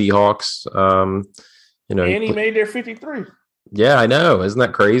by the Seahawks. And he made their 53. Yeah, I know. Isn't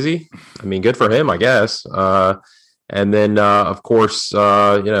that crazy? I mean, good for him, I guess. And then, of course,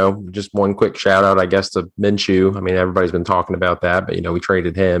 just one quick shout out, I guess, to Minshew. I mean, everybody's been talking about that, but, we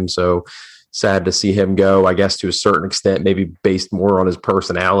traded him. So sad to see him go, I guess, to a certain extent, maybe based more on his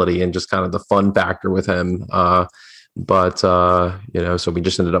personality and just kind of the fun factor with him. So we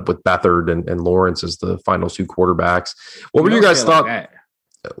just ended up with Beathard and Lawrence as the final two quarterbacks. What were you guys' thoughts? Like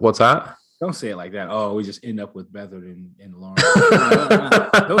what's that? Don't say it like that. Oh, we just end up with Beathard and Lawrence.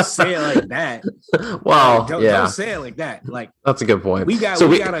 Don't say it like that. Well, don't say it like that. Like, that's a good point. We got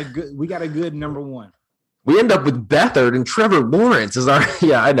a good number one. We end up with Beathard and Trevor Lawrence is our.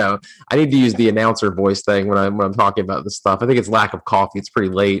 Yeah, I know. I need to use the announcer voice thing when I'm talking about this stuff. I think it's lack of coffee. It's pretty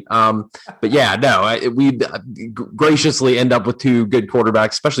late. But yeah, no, we graciously end up with two good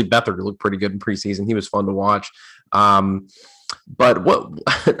quarterbacks, especially Beathard, who looked pretty good in preseason. He was fun to watch. But what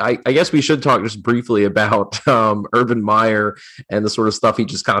I guess we should talk just briefly about Urban Meyer and the sort of stuff he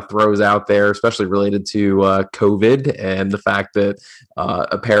just kind of throws out there, especially related to COVID and the fact that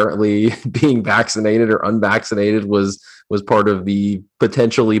apparently being vaccinated or unvaccinated was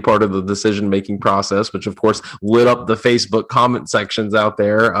potentially part of the decision-making process, which of course lit up the Facebook comment sections out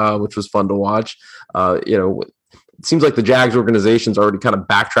there, which was fun to watch. It seems like the Jags organization's already kind of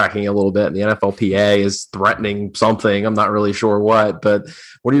backtracking a little bit, and the NFLPA is threatening something. I'm not really sure what, but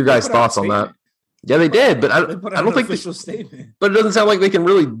what are your guys' thoughts on that? Yeah, they did, but I don't think official statement. But it doesn't sound like they can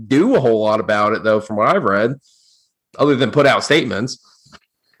really do a whole lot about it, though, from what I've read, other than put out statements.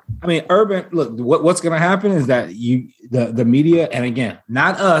 I mean, Urban, look, what's going to happen is that the media, and again,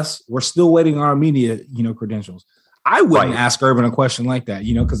 not us, we're still waiting on our media, credentials. I wouldn't ask Urban a question like that,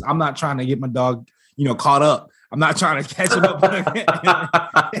 because I'm not trying to get my dog, caught up. I'm not trying to catch him up.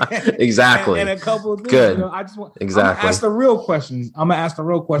 Exactly. And a couple of things. Good. I just want. Exactly. I'm gonna ask the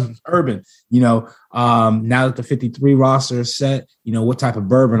real questions. Urban. Now that the 53 roster is set, what type of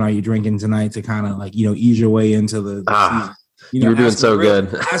bourbon are you drinking tonight to kind of ease your way into the season? You're doing so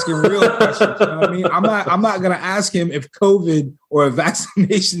good. Asking real questions. You know what I mean? I'm not gonna ask him if COVID or if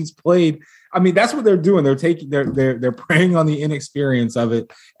vaccinations played. I mean, that's what they're doing. They're preying on the inexperience of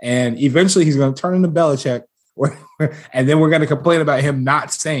it, and eventually he's going to turn into Belichick. And then we're going to complain about him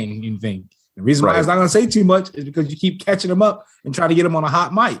not saying anything. The reason why he's not going to say too much is because you keep catching him up and trying to get him on a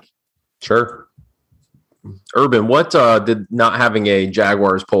hot mic. Sure. Urban, what did not having a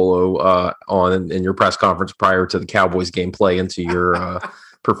Jaguars polo on in your press conference prior to the Cowboys game play into your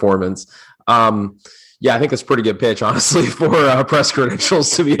performance? Yeah, I think it's a pretty good pitch, honestly, for press credentials,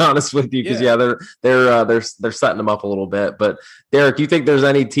 to be honest with you, because they're setting them up a little bit. But Derek, you think there's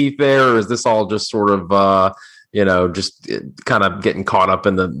any teeth there, or is this all just sort of just kind of getting caught up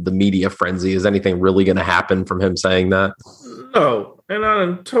in the media frenzy? Is anything really going to happen from him saying that? No, and I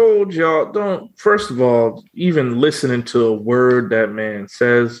done told y'all, don't. First of all, even listening to a word that man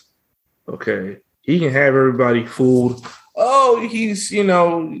says, okay, he can have everybody fooled. Oh, he's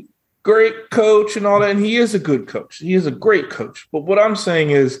great coach and all that, and he is a good coach. He is a great coach. But what I'm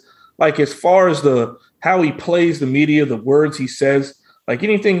saying is, as far as how he plays the media, the words he says,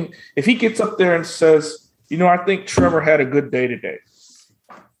 anything, if he gets up there and says, I think Trevor had a good day today,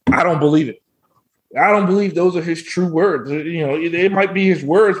 I don't believe it. I don't believe those are his true words. It might be his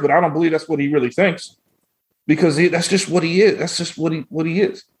words, but I don't believe that's what he really thinks, because that's just what he is. That's just what he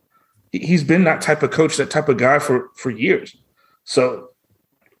is. He's been that type of coach, that type of guy for years. So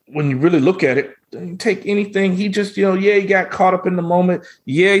when you really look at it, take anything. He just, he got caught up in the moment.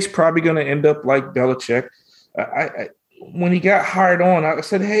 Yeah, he's probably going to end up like Belichick. When he got hired on, I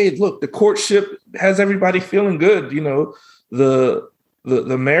said, hey, look, the courtship has everybody feeling good. The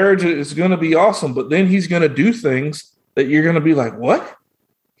marriage is going to be awesome, but then he's going to do things that you're going to be like, what?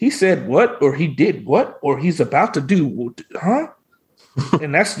 He said what? Or he did what? Or he's about to do, huh?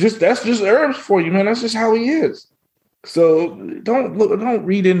 And that's just herbs for you, man. That's just how he is. So don't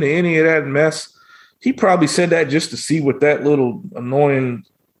read into any of that mess. He probably said that just to see what that little annoying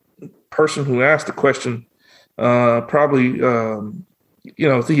person who asked the question probably. Urban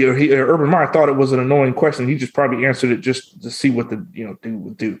Meyer thought it was an annoying question. He just probably answered it just to see what the dude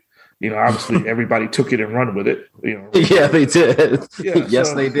would do. Obviously everybody took it and run with it. Yeah, they did. Yeah,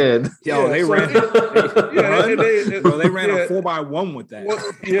 yes, they did. They ran a 4x1 with that. Well,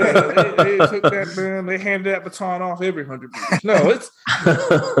 they took that, man. They handed that baton off every 100 meters. No,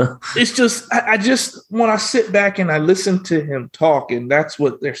 it's just I just when I sit back and I listen to him talk, and that's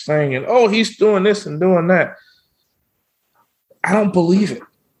what they're saying, and he's doing this and doing that. I don't believe it.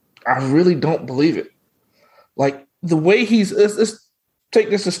 I really don't believe it. Like the way let's take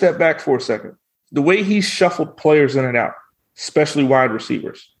this a step back for a second. The way he's shuffled players in and out, especially wide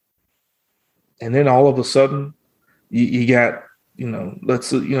receivers. And then all of a sudden you got, we've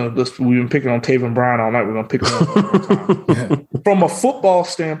been picking on Taven Bryan all night. We're going to pick him up one more time. From a football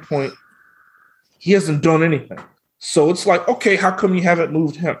standpoint, he hasn't done anything. So it's like, okay, how come you haven't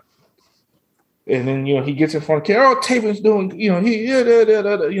moved him? And then, he gets in front of Taven's doing,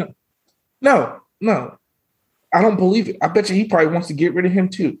 No. I don't believe it. I bet you he probably wants to get rid of him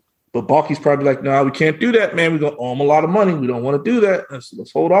too. But Balky's probably like, no, we can't do that, man. We're going to owe him a lot of money. We don't want to do that.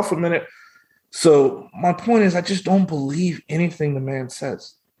 Let's hold off a minute. So my point is I just don't believe anything the man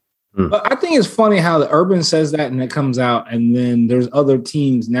says. But I think it's funny how the Urban says that and it comes out. And then there's other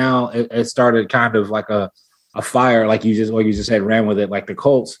teams now. It started kind of like a fire, like you just said, ran with it. Like the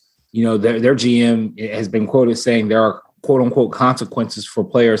Colts, their GM has been quoted saying there are quote unquote consequences for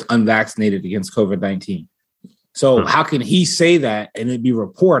players unvaccinated against COVID-19. So how can he say that and it be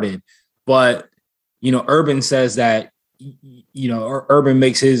reported? But, Urban says that, Urban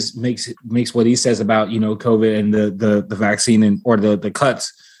makes what he says about, COVID and the vaccine or the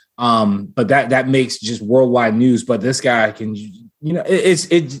cuts. But that makes just worldwide news. But this guy can,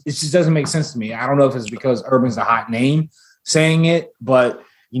 it just doesn't make sense to me. I don't know if it's because Urban's a hot name saying it, but,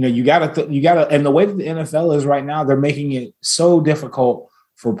 you gotta, and the way that the NFL is right now, they're making it so difficult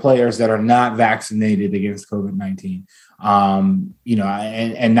for players that are not vaccinated against COVID-19,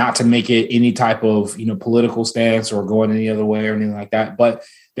 and not to make it any type of, political stance or going any other way or anything like that. But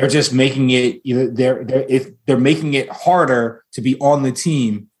they're just making it, they're making it harder to be on the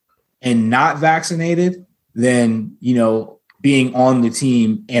team and not vaccinated than, being on the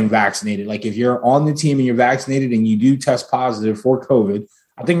team and vaccinated. Like if you're on the team and you're vaccinated and you do test positive for COVID,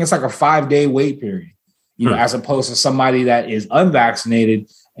 I think it's like a 5-day wait period. As opposed to somebody that is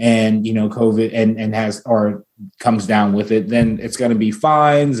unvaccinated and, COVID and has or comes down with it, then it's going to be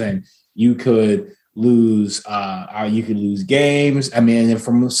fines and you could lose games. I mean, and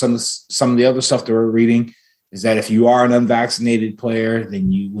from some of the other stuff that we're reading is that if you are an unvaccinated player, then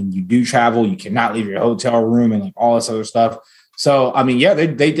when you do travel, you cannot leave your hotel room and like all this other stuff. So, I mean, yeah,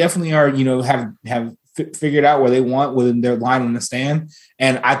 they definitely are, have figured out where they want within their line in the stand.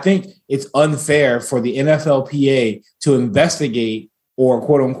 And I think it's unfair for the NFLPA to investigate or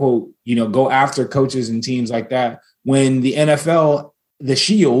quote unquote, go after coaches and teams like that when the NFL, the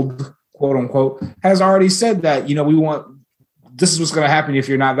Shield, quote unquote, has already said that, this is what's going to happen if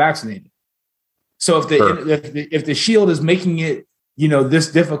you're not vaccinated. So if the Shield is making it,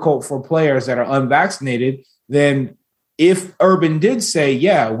 this difficult for players that are unvaccinated, then if Urban did say,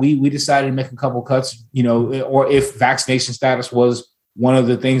 yeah, we decided to make a couple cuts, or if vaccination status was one of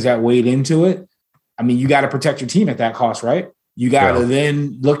the things that weighed into it, I mean, you got to protect your team at that cost, right? You got to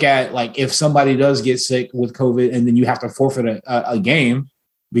then look at like if somebody does get sick with COVID and then you have to forfeit a game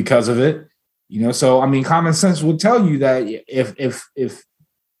because of it, So I mean, common sense would tell you that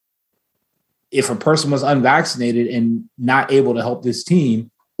if a person was unvaccinated and not able to help this team,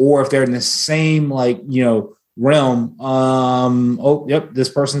 or if they're in the same realm, this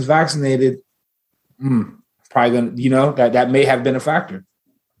person's vaccinated, probably gonna, that may have been a factor.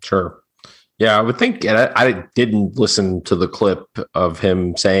 Sure. Yeah, I would think, and I didn't listen to the clip of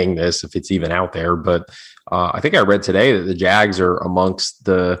him saying this, if it's even out there, but I think I read today that the Jags are amongst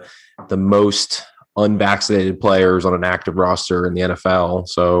the most unvaccinated players on an active roster in the NFL.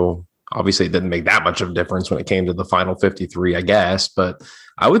 So obviously it didn't make that much of a difference when it came to the final 53, I guess. But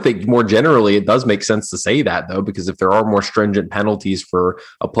I would think more generally, it does make sense to say that, though, because if there are more stringent penalties for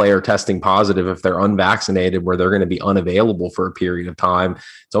a player testing positive, if they're unvaccinated, where they're going to be unavailable for a period of time,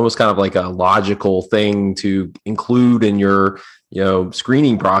 it's almost kind of like a logical thing to include in your,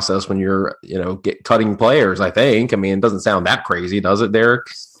 screening process when you're, cutting players, I think. I mean, it doesn't sound that crazy, does it, Derek?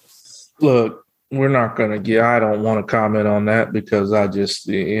 Look, we're not going to I don't want to comment on that because I just,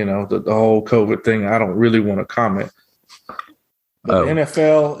 the whole COVID thing, I don't really want to comment. But the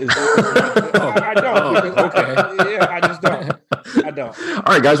NFL is. I don't. Okay. Yeah, I just don't. I don't.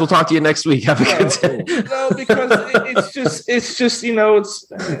 All right, guys. We'll talk to you next week. Have a good day. No, because it's just it's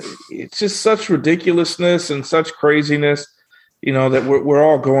just such ridiculousness and such craziness. That we're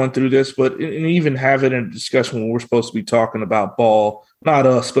all going through this, and even have it in a discussion when we're supposed to be talking about ball. Not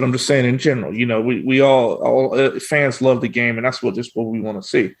us, but I'm just saying in general. We all fans love the game, and that's what we want to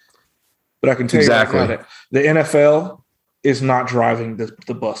see. But I can tell you right now that the NFL is not driving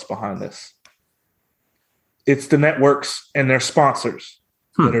the bus behind this. It's the networks and their sponsors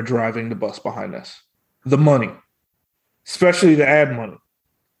that are driving the bus behind this. The money, especially the ad money.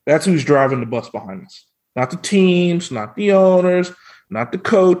 That's who's driving the bus behind this. Not the teams, not the owners, not the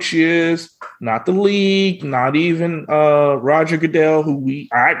coaches, not the league, not even Roger Goodell,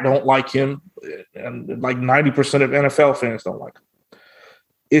 I don't like him, and like 90% of NFL fans don't like him.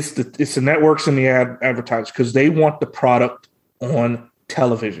 It's the networks and the advertisers because they want the product on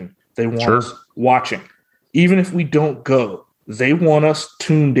television. They want us watching. Even if we don't go, they want us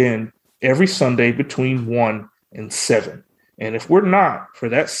tuned in every Sunday between 1 and 7. And if we're not, for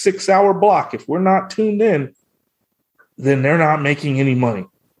that 6-hour block, if we're not tuned in, then they're not making any money.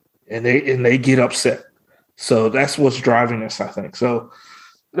 And they get upset. So that's what's driving us, I think. So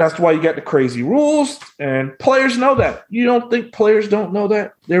that's why you got the crazy rules, and players know that. You don't think players don't know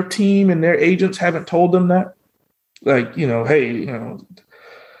that? Their team and their agents haven't told them that? Like,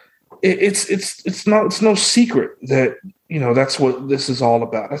 it's no secret that, that's what this is all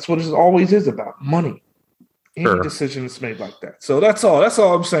about. That's what it always is about, money. Any decision that's made like that. So that's all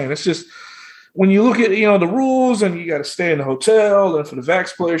I'm saying. It's just when you look at, the rules and you got to stay in the hotel, and for the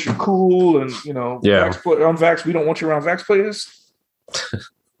Vax players, you're cool. And, unvax, we don't want you around Vax players.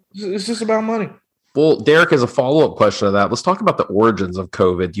 It's just about money. Well, Derek, as a follow-up question to that, let's talk about the origins of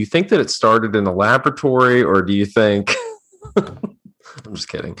COVID. Do you think that it started in a laboratory, or do you think I'm just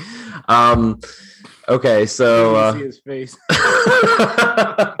kidding. Okay, so see his face.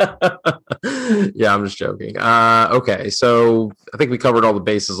 Yeah, I'm just joking. Okay, so I think we covered all the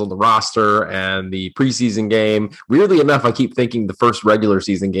bases on the roster and the preseason game. Weirdly enough, I keep thinking the first regular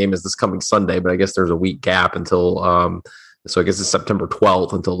season game is this coming Sunday, but I guess there's a week gap until so I guess it's September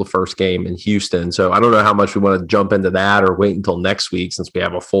 12th until the first game in Houston. So I don't know how much we want to jump into that or wait until next week, since we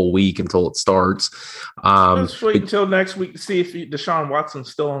have a full week until it starts. Let's wait until next week to see if Deshaun Watson's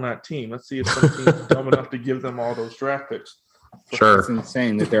still on that team. Let's see if some team's dumb enough to give them all those draft picks. Sure. It's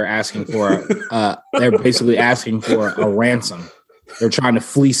insane that they're asking for they're basically asking for a ransom. They're trying to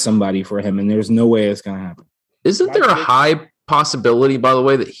fleece somebody for him, and there's no way it's going to happen. Isn't there a high possibility, by the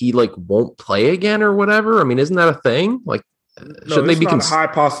way, that he won't play again or whatever? I mean, isn't that a thing? Shouldn't they be it's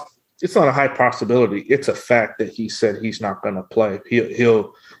not a high possibility. It's a fact that he said he's not going to play.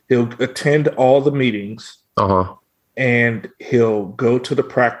 He'll attend all the meetings, and he'll go to the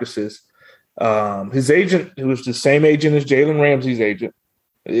practices. His agent, who was the same agent as Jalen Ramsey's agent,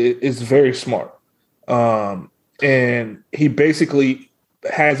 is very smart, and he basically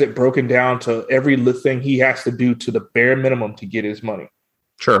has it broken down to every thing he has to do to the bare minimum to get his money.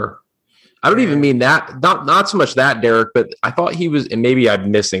 Sure. I don't even mean that. Not so much that, Derek, but I thought he was, and maybe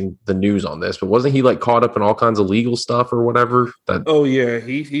I'm missing the news on this, but wasn't he caught up in all kinds of legal stuff or whatever? Oh yeah,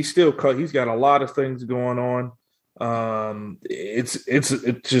 he's still caught. He's got a lot of things going on. It's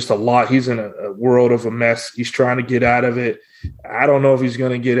just a lot. He's in a world of a mess. He's trying to get out of it. I don't know if he's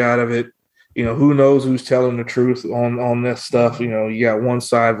going to get out of it. Who knows who's telling the truth on this stuff. You got one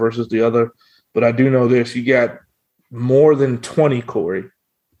side versus the other, but I do know this: you got more than 20, Corey.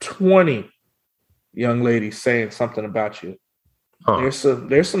 20 young ladies saying something about you. There's some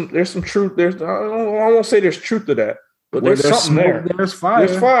truth. I won't say there's truth to that, but there's something there. There's fire.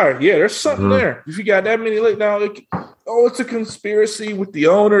 There's fire. Yeah, there's something there. If you got that many late now, it's a conspiracy with the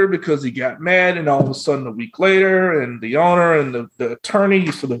owner because he got mad, and all of a sudden a week later, and the owner and the attorney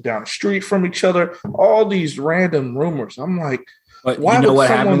used to live down the street from each other. All these random rumors. I'm like, why would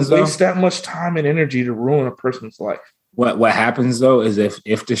someone waste that much time and energy to ruin a person's life? What happens though is if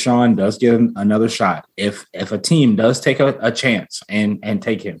Deshaun does get another shot, if a team does take a chance and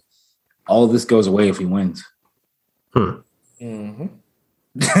take him, all of this goes away if he wins. Mm-hmm.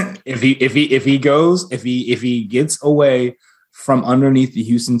 if he gets away from underneath the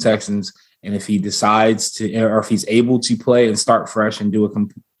Houston Texans, and if he decides to, or if he's able to play and start fresh and do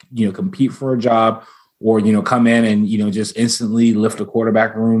compete for a job, or come in and just instantly lift a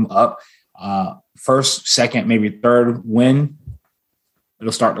quarterback room up. First, second, maybe third win,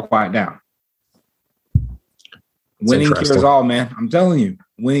 it'll start to quiet down. Winning cures all, man. I'm telling you,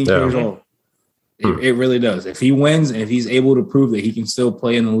 winning cures all. It really does. If he wins and if he's able to prove that he can still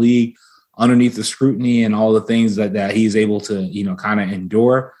play in the league underneath the scrutiny and all the things that he's able to, kind of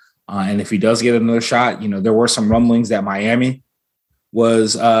endure. And if he does get another shot, there were some rumblings that Miami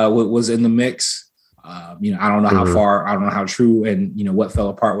was in the mix. I don't know how far, I don't know how true and, what fell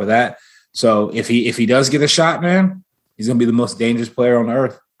apart with that. So if he does get a shot, man, he's going to be the most dangerous player on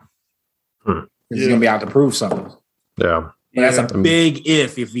earth. He's going to be out to prove something. Yeah. But that's a big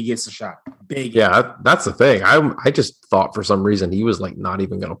if he gets a shot. Big. Yeah, that's the thing. I just thought for some reason he was like not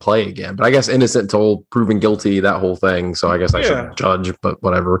even going to play again. But I guess innocent till proven guilty, that whole thing. So I guess I shouldn't judge, but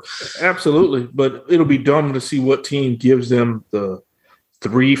whatever. Absolutely. But it'll be dumb to see what team gives them the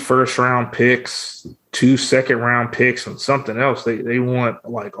 3 first-round picks, 2 second-round picks, and something else. They want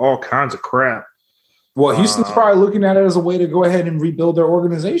like all kinds of crap. Well, Houston's probably looking at it as a way to go ahead and rebuild their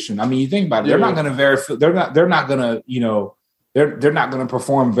organization. I mean, you think about it; they're not going to they're not going to, they're not going to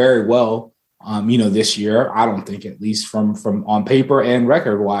perform very well, this year. I don't think, at least from on paper and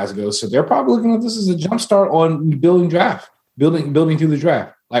record wise goes. So they're probably looking at this as a jumpstart on building through the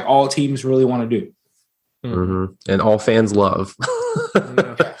draft, like all teams really want to do. Mm-hmm. And all fans love.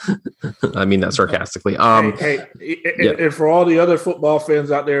 I mean that sarcastically. And for all the other football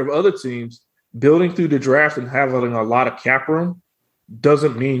fans out there of other teams, building through the draft and having a lot of cap room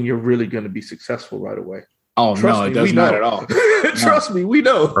doesn't mean you're really going to be successful right away. Oh, no, it does not at all. Trust me, we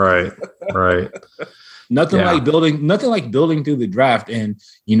know. Right. Nothing like building through the draft and,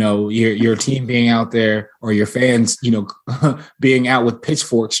 your team being out there or your fans, being out with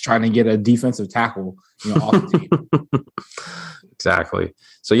pitchforks trying to get a defensive tackle, off the team. Exactly.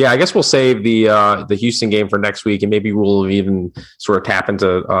 So, I guess we'll save the Houston game for next week, and maybe we'll even sort of tap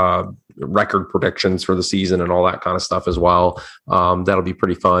into record predictions for the season and all that kind of stuff as well. That'll be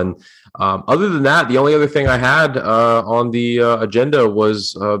pretty fun. Other than that, the only other thing I had on the agenda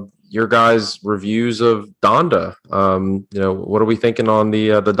was your guys' reviews of Donda. What are we thinking on the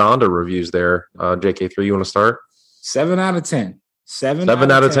Donda reviews there? JK3, you want to start? 7 out of 10. 7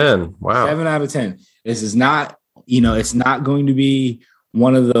 out of 10. Wow. 7 out of 10. This is not, it's not going to be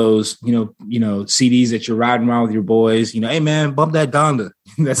one of those, CDs that you're riding around with your boys, hey man, bump that Donda.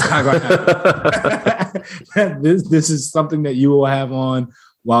 That's not going to happen. This is something that you will have on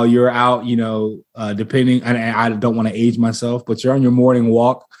while you're out, depending, and I don't want to age myself, but you're on your morning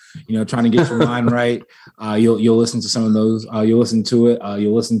walk, trying to get your mind right. You'll listen to some of those. You'll listen to it.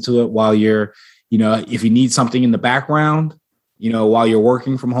 You'll listen to it while you're, if you need something in the background, while you're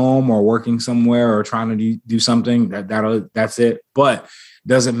working from home or working somewhere or trying to do something, that's it. But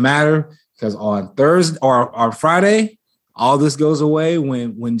doesn't matter, because on Thursday or on Friday, all this goes away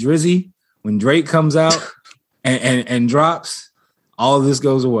when Drake comes out and drops. All of this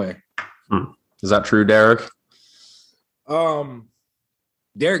goes away. Is that true, Derek?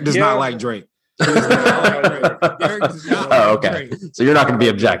 Derek does not like Drake. Derek does not like Drake. So you're not going to be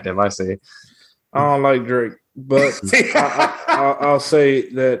objective. I see. I don't like Drake, but I'll say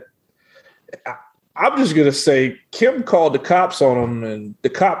that I'm just going to say Kim called the cops on him, and the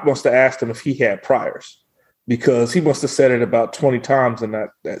cop must have asked him if he had priors, because he must have said it about 20 times in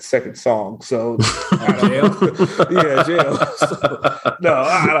that second song. So, jail. So, no,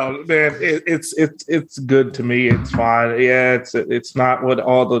 I don't, man. It's good to me. It's fine. Yeah, it's not what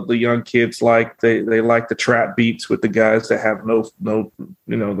all the young kids like. They like the trap beats with the guys that have no,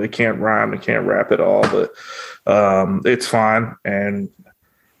 they can't rhyme, they can't rap at all. But it's fine, and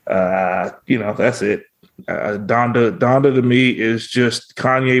that's it. Donda to me is just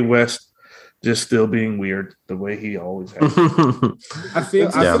Kanye West. Just still being weird the way he always has. I feel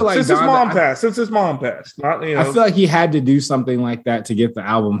like since his mom passed. Not, I feel like he had to do something like that to get the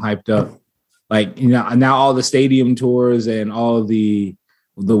album hyped up. Like, now all the stadium tours and all of the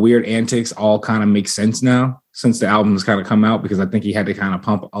weird antics all kind of make sense now since the album has kind of come out, because I think he had to kind of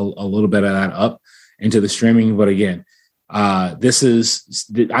pump a little bit of that up into the streaming. But again, I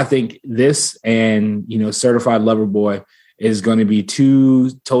think this and, Certified Lover Boy is going to be 2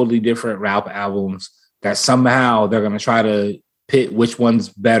 totally different rap albums that somehow they're going to try to pit which one's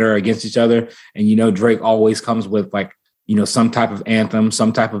better against each other. And, Drake always comes with some type of anthem,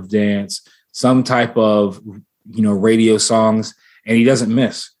 some type of dance, some type of, radio songs, and he doesn't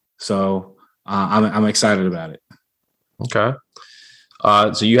miss. So I'm excited about it. Okay.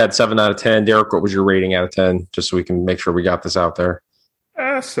 So you had 7 out of 10. Derek, what was your rating out of 10? Just so we can make sure we got this out there.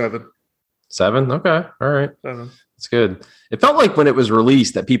 7. 7? Okay. All right. 7. It's good. It felt like when it was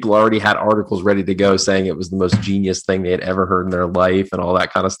released that people already had articles ready to go saying it was the most genius thing they had ever heard in their life and all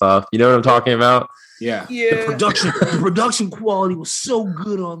that kind of stuff. You know what I'm talking about? Yeah. The production quality was so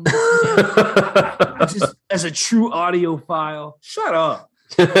good on this. Just as a true audiophile. Shut up.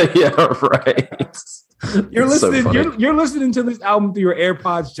 Yeah, right. You're It's so listening. funny. You're listening to this album through your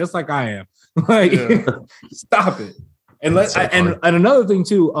AirPods, just like I am. Like, stop it. And That's so and another thing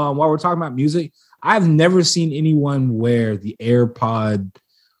too. While we're talking about music, I've never seen anyone wear the AirPod,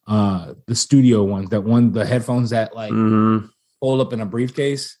 the studio ones, the headphones that like fold up in a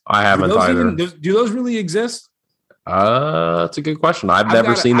briefcase. I haven't either. Do those really exist? That's a good question. I've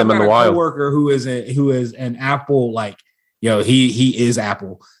never seen them in the wild. Coworker who is an Apple, like, he is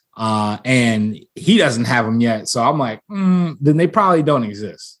Apple, and he doesn't have them yet. So I'm like, then they probably don't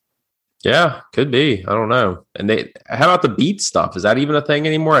exist. Yeah, could be. I don't know. And how about the Beats stuff? Is that even a thing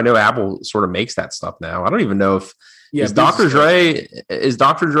anymore? I know Apple sort of makes that stuff now. I don't even know if is Dr.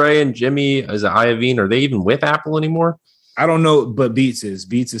 Dre and Jimmy, is it Iovine, are they even with Apple anymore? I don't know, but Beats is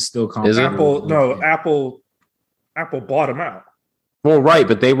still Apple bought them out. Well, right,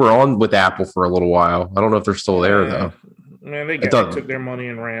 but they were on with Apple for a little while. I don't know if they're still there though. Man, they took their money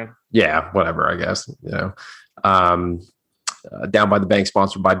and ran. Yeah, whatever, I guess. Down by the Bank,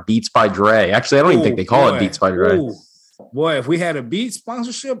 sponsored by Beats by Dre. Actually, I don't even think they call it Beats by Dre. Ooh. Boy, if we had a Beats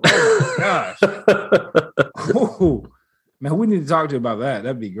sponsorship, oh my gosh. Man, we need to talk to you about that.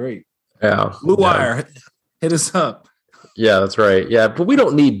 That'd be great. Yeah. Blue Wire, hit us up. Yeah, that's right. Yeah, but we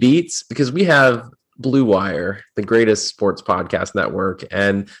don't need Beats because we have Blue Wire, the greatest sports podcast network.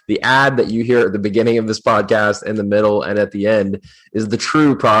 And the ad that you hear at the beginning of this podcast, in the middle, and at the end is the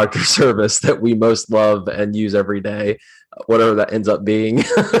true product or service that we most love and use every day, whatever that ends up being.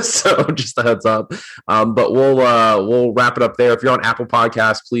 So just a heads up. But we'll wrap it up there. If you're on Apple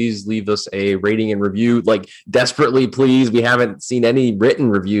Podcasts, please leave us a rating and review. Like, desperately, please. We haven't seen any written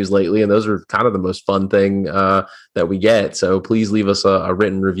reviews lately, and those are kind of the most fun thing that we get. So please leave us a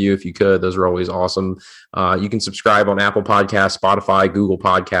written review if you could. Those are always awesome. You can subscribe on Apple Podcasts, Spotify, Google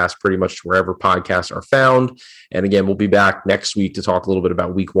Podcasts, pretty much wherever podcasts are found. And again, we'll be back next week to talk a little bit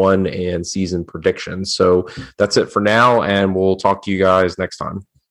about week 1 and season predictions. So that's it for now, and we'll talk to you guys next time.